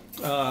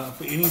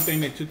for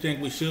anything that you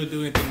think we should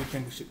do, anything you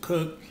think we should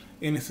cook,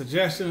 any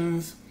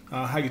suggestions,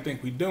 how you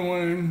think we're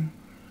doing,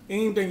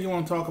 anything you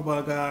want to talk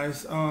about,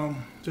 guys.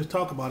 Just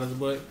talk about us.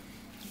 But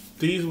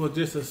these were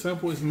just the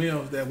simplest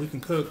meals that we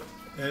can cook,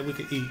 that we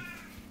can eat,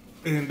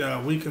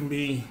 and we can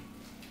be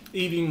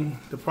eating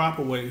the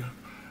proper way.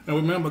 And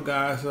remember,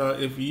 guys,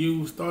 if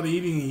you start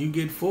eating and you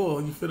get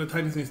full, you feel the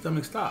tightness in your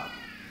stomach, stop.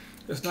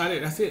 That's not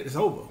it. That's it. It's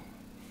over.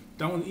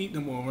 Don't eat no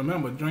more.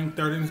 Remember, drink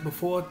 30 minutes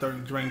before,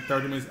 drink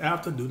 30 minutes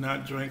after. Do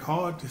not drink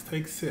hard. Just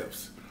take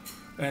sips.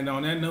 And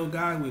on that note,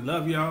 guys, we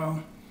love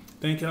y'all.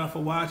 Thank y'all for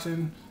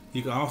watching.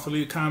 You can also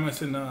leave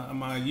comments in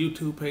my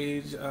YouTube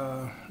page,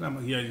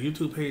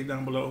 YouTube page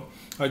down below.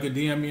 Or you can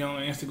DM me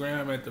on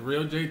Instagram at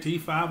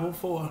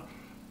TheRealJT504,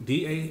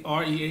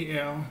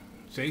 DAREAL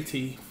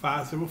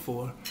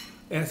JT504,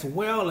 as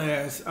well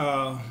as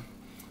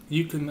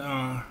you can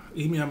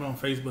email me on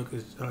Facebook.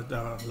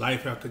 It's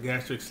Life After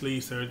Gastric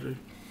Sleeve Surgery.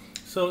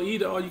 So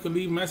either or, you can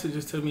leave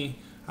messages to me.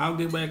 I'll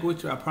get back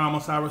with you. I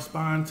promise I'll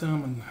respond to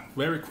them. I'm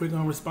very quick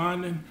on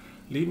responding.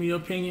 Leave me your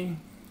opinion.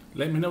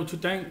 Let me know what you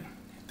think.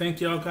 Thank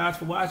y'all guys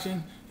for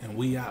watching, and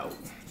we out.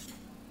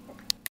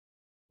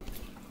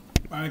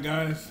 Alright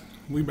guys,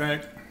 we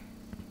back.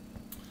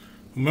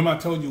 Remember I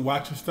told you,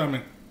 watch your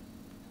stomach.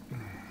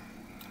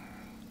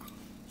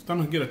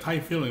 Stomach get a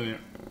tight feeling in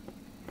it.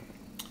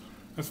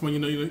 That's when you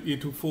know you're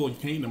too full, you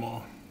can't eat them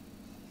all.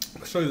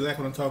 I'll show you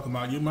exactly what I'm talking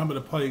about. You remember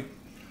the plate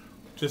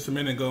just a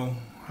minute ago,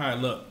 how it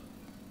looked.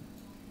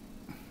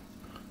 I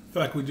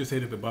feel like we just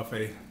ate at the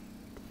buffet.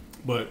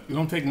 But it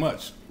don't take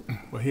much.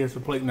 But here's the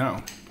plate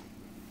now.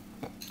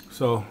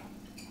 So,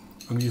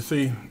 you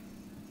see,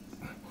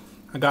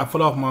 I got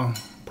full off my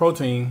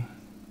protein,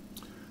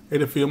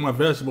 ate a few of my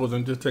vegetables,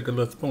 and just take a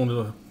little spoon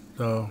of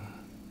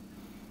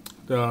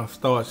the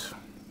starch.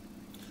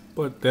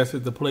 But that's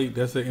it, the plate,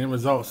 that's the end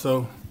result.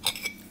 So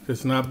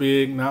it's not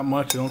big, not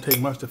much, it don't take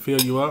much to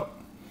fill you up.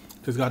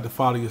 Just got to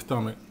follow your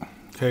stomach.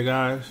 Okay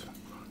guys?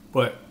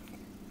 But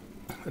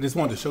I just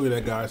wanted to show you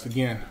that, guys,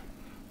 again.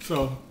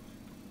 So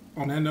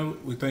on that note,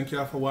 we thank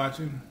y'all for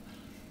watching.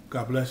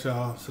 God bless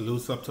y'all.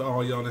 Salutes up to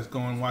all y'all that's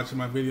going watching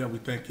my video. We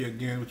thank you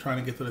again. We're trying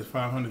to get to this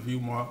 500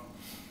 view mark.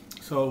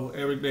 So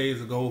every day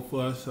is a goal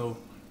for us. So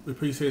we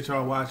appreciate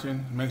y'all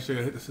watching. Make sure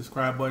you hit the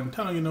subscribe button,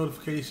 turn on your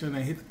notification,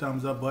 and hit the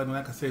thumbs up button.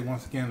 Like I say,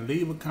 once again,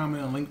 leave a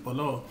comment and link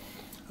below.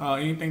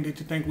 Anything that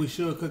you think we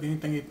should cook,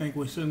 anything you think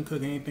we shouldn't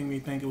cook, anything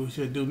you think we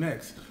should do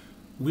next.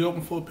 We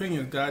open for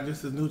opinions, guys.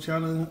 This is a new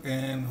channel,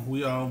 and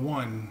we are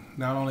one.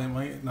 Not only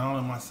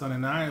my son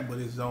and I, but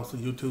it's also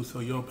you too. So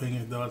your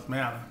opinion does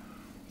matter.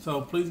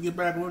 So please get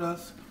back with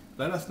us.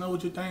 Let us know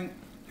what you think.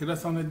 Hit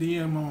us on the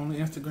DM on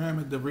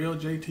Instagram at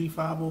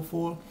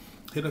TheRealJT504.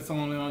 Hit us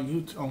on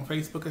YouTube, on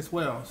Facebook as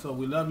well. So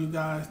we love you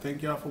guys.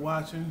 Thank y'all for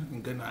watching,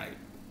 and good night.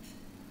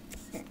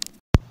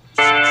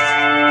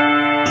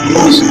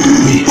 It's the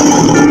real.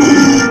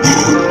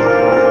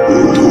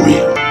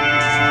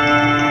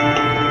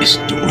 It's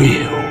the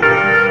real.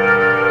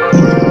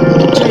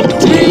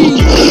 JT.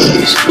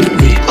 It's the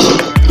real.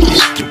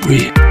 It's the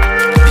real.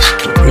 It's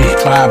the real.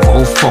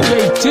 504.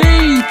 JT.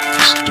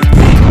 It's the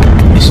real.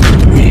 It's the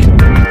real.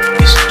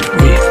 It's the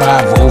real.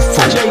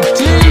 504.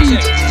 JT.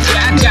 I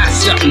got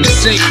something to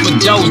say for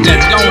those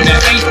that don't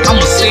hate.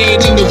 I'ma say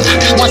it in the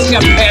week, one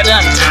step at a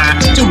time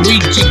to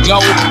reach your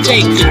goal.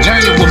 Take the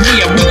journey with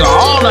me and we can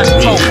all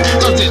unfold.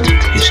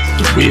 It's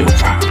the real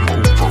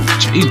 504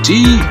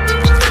 JT.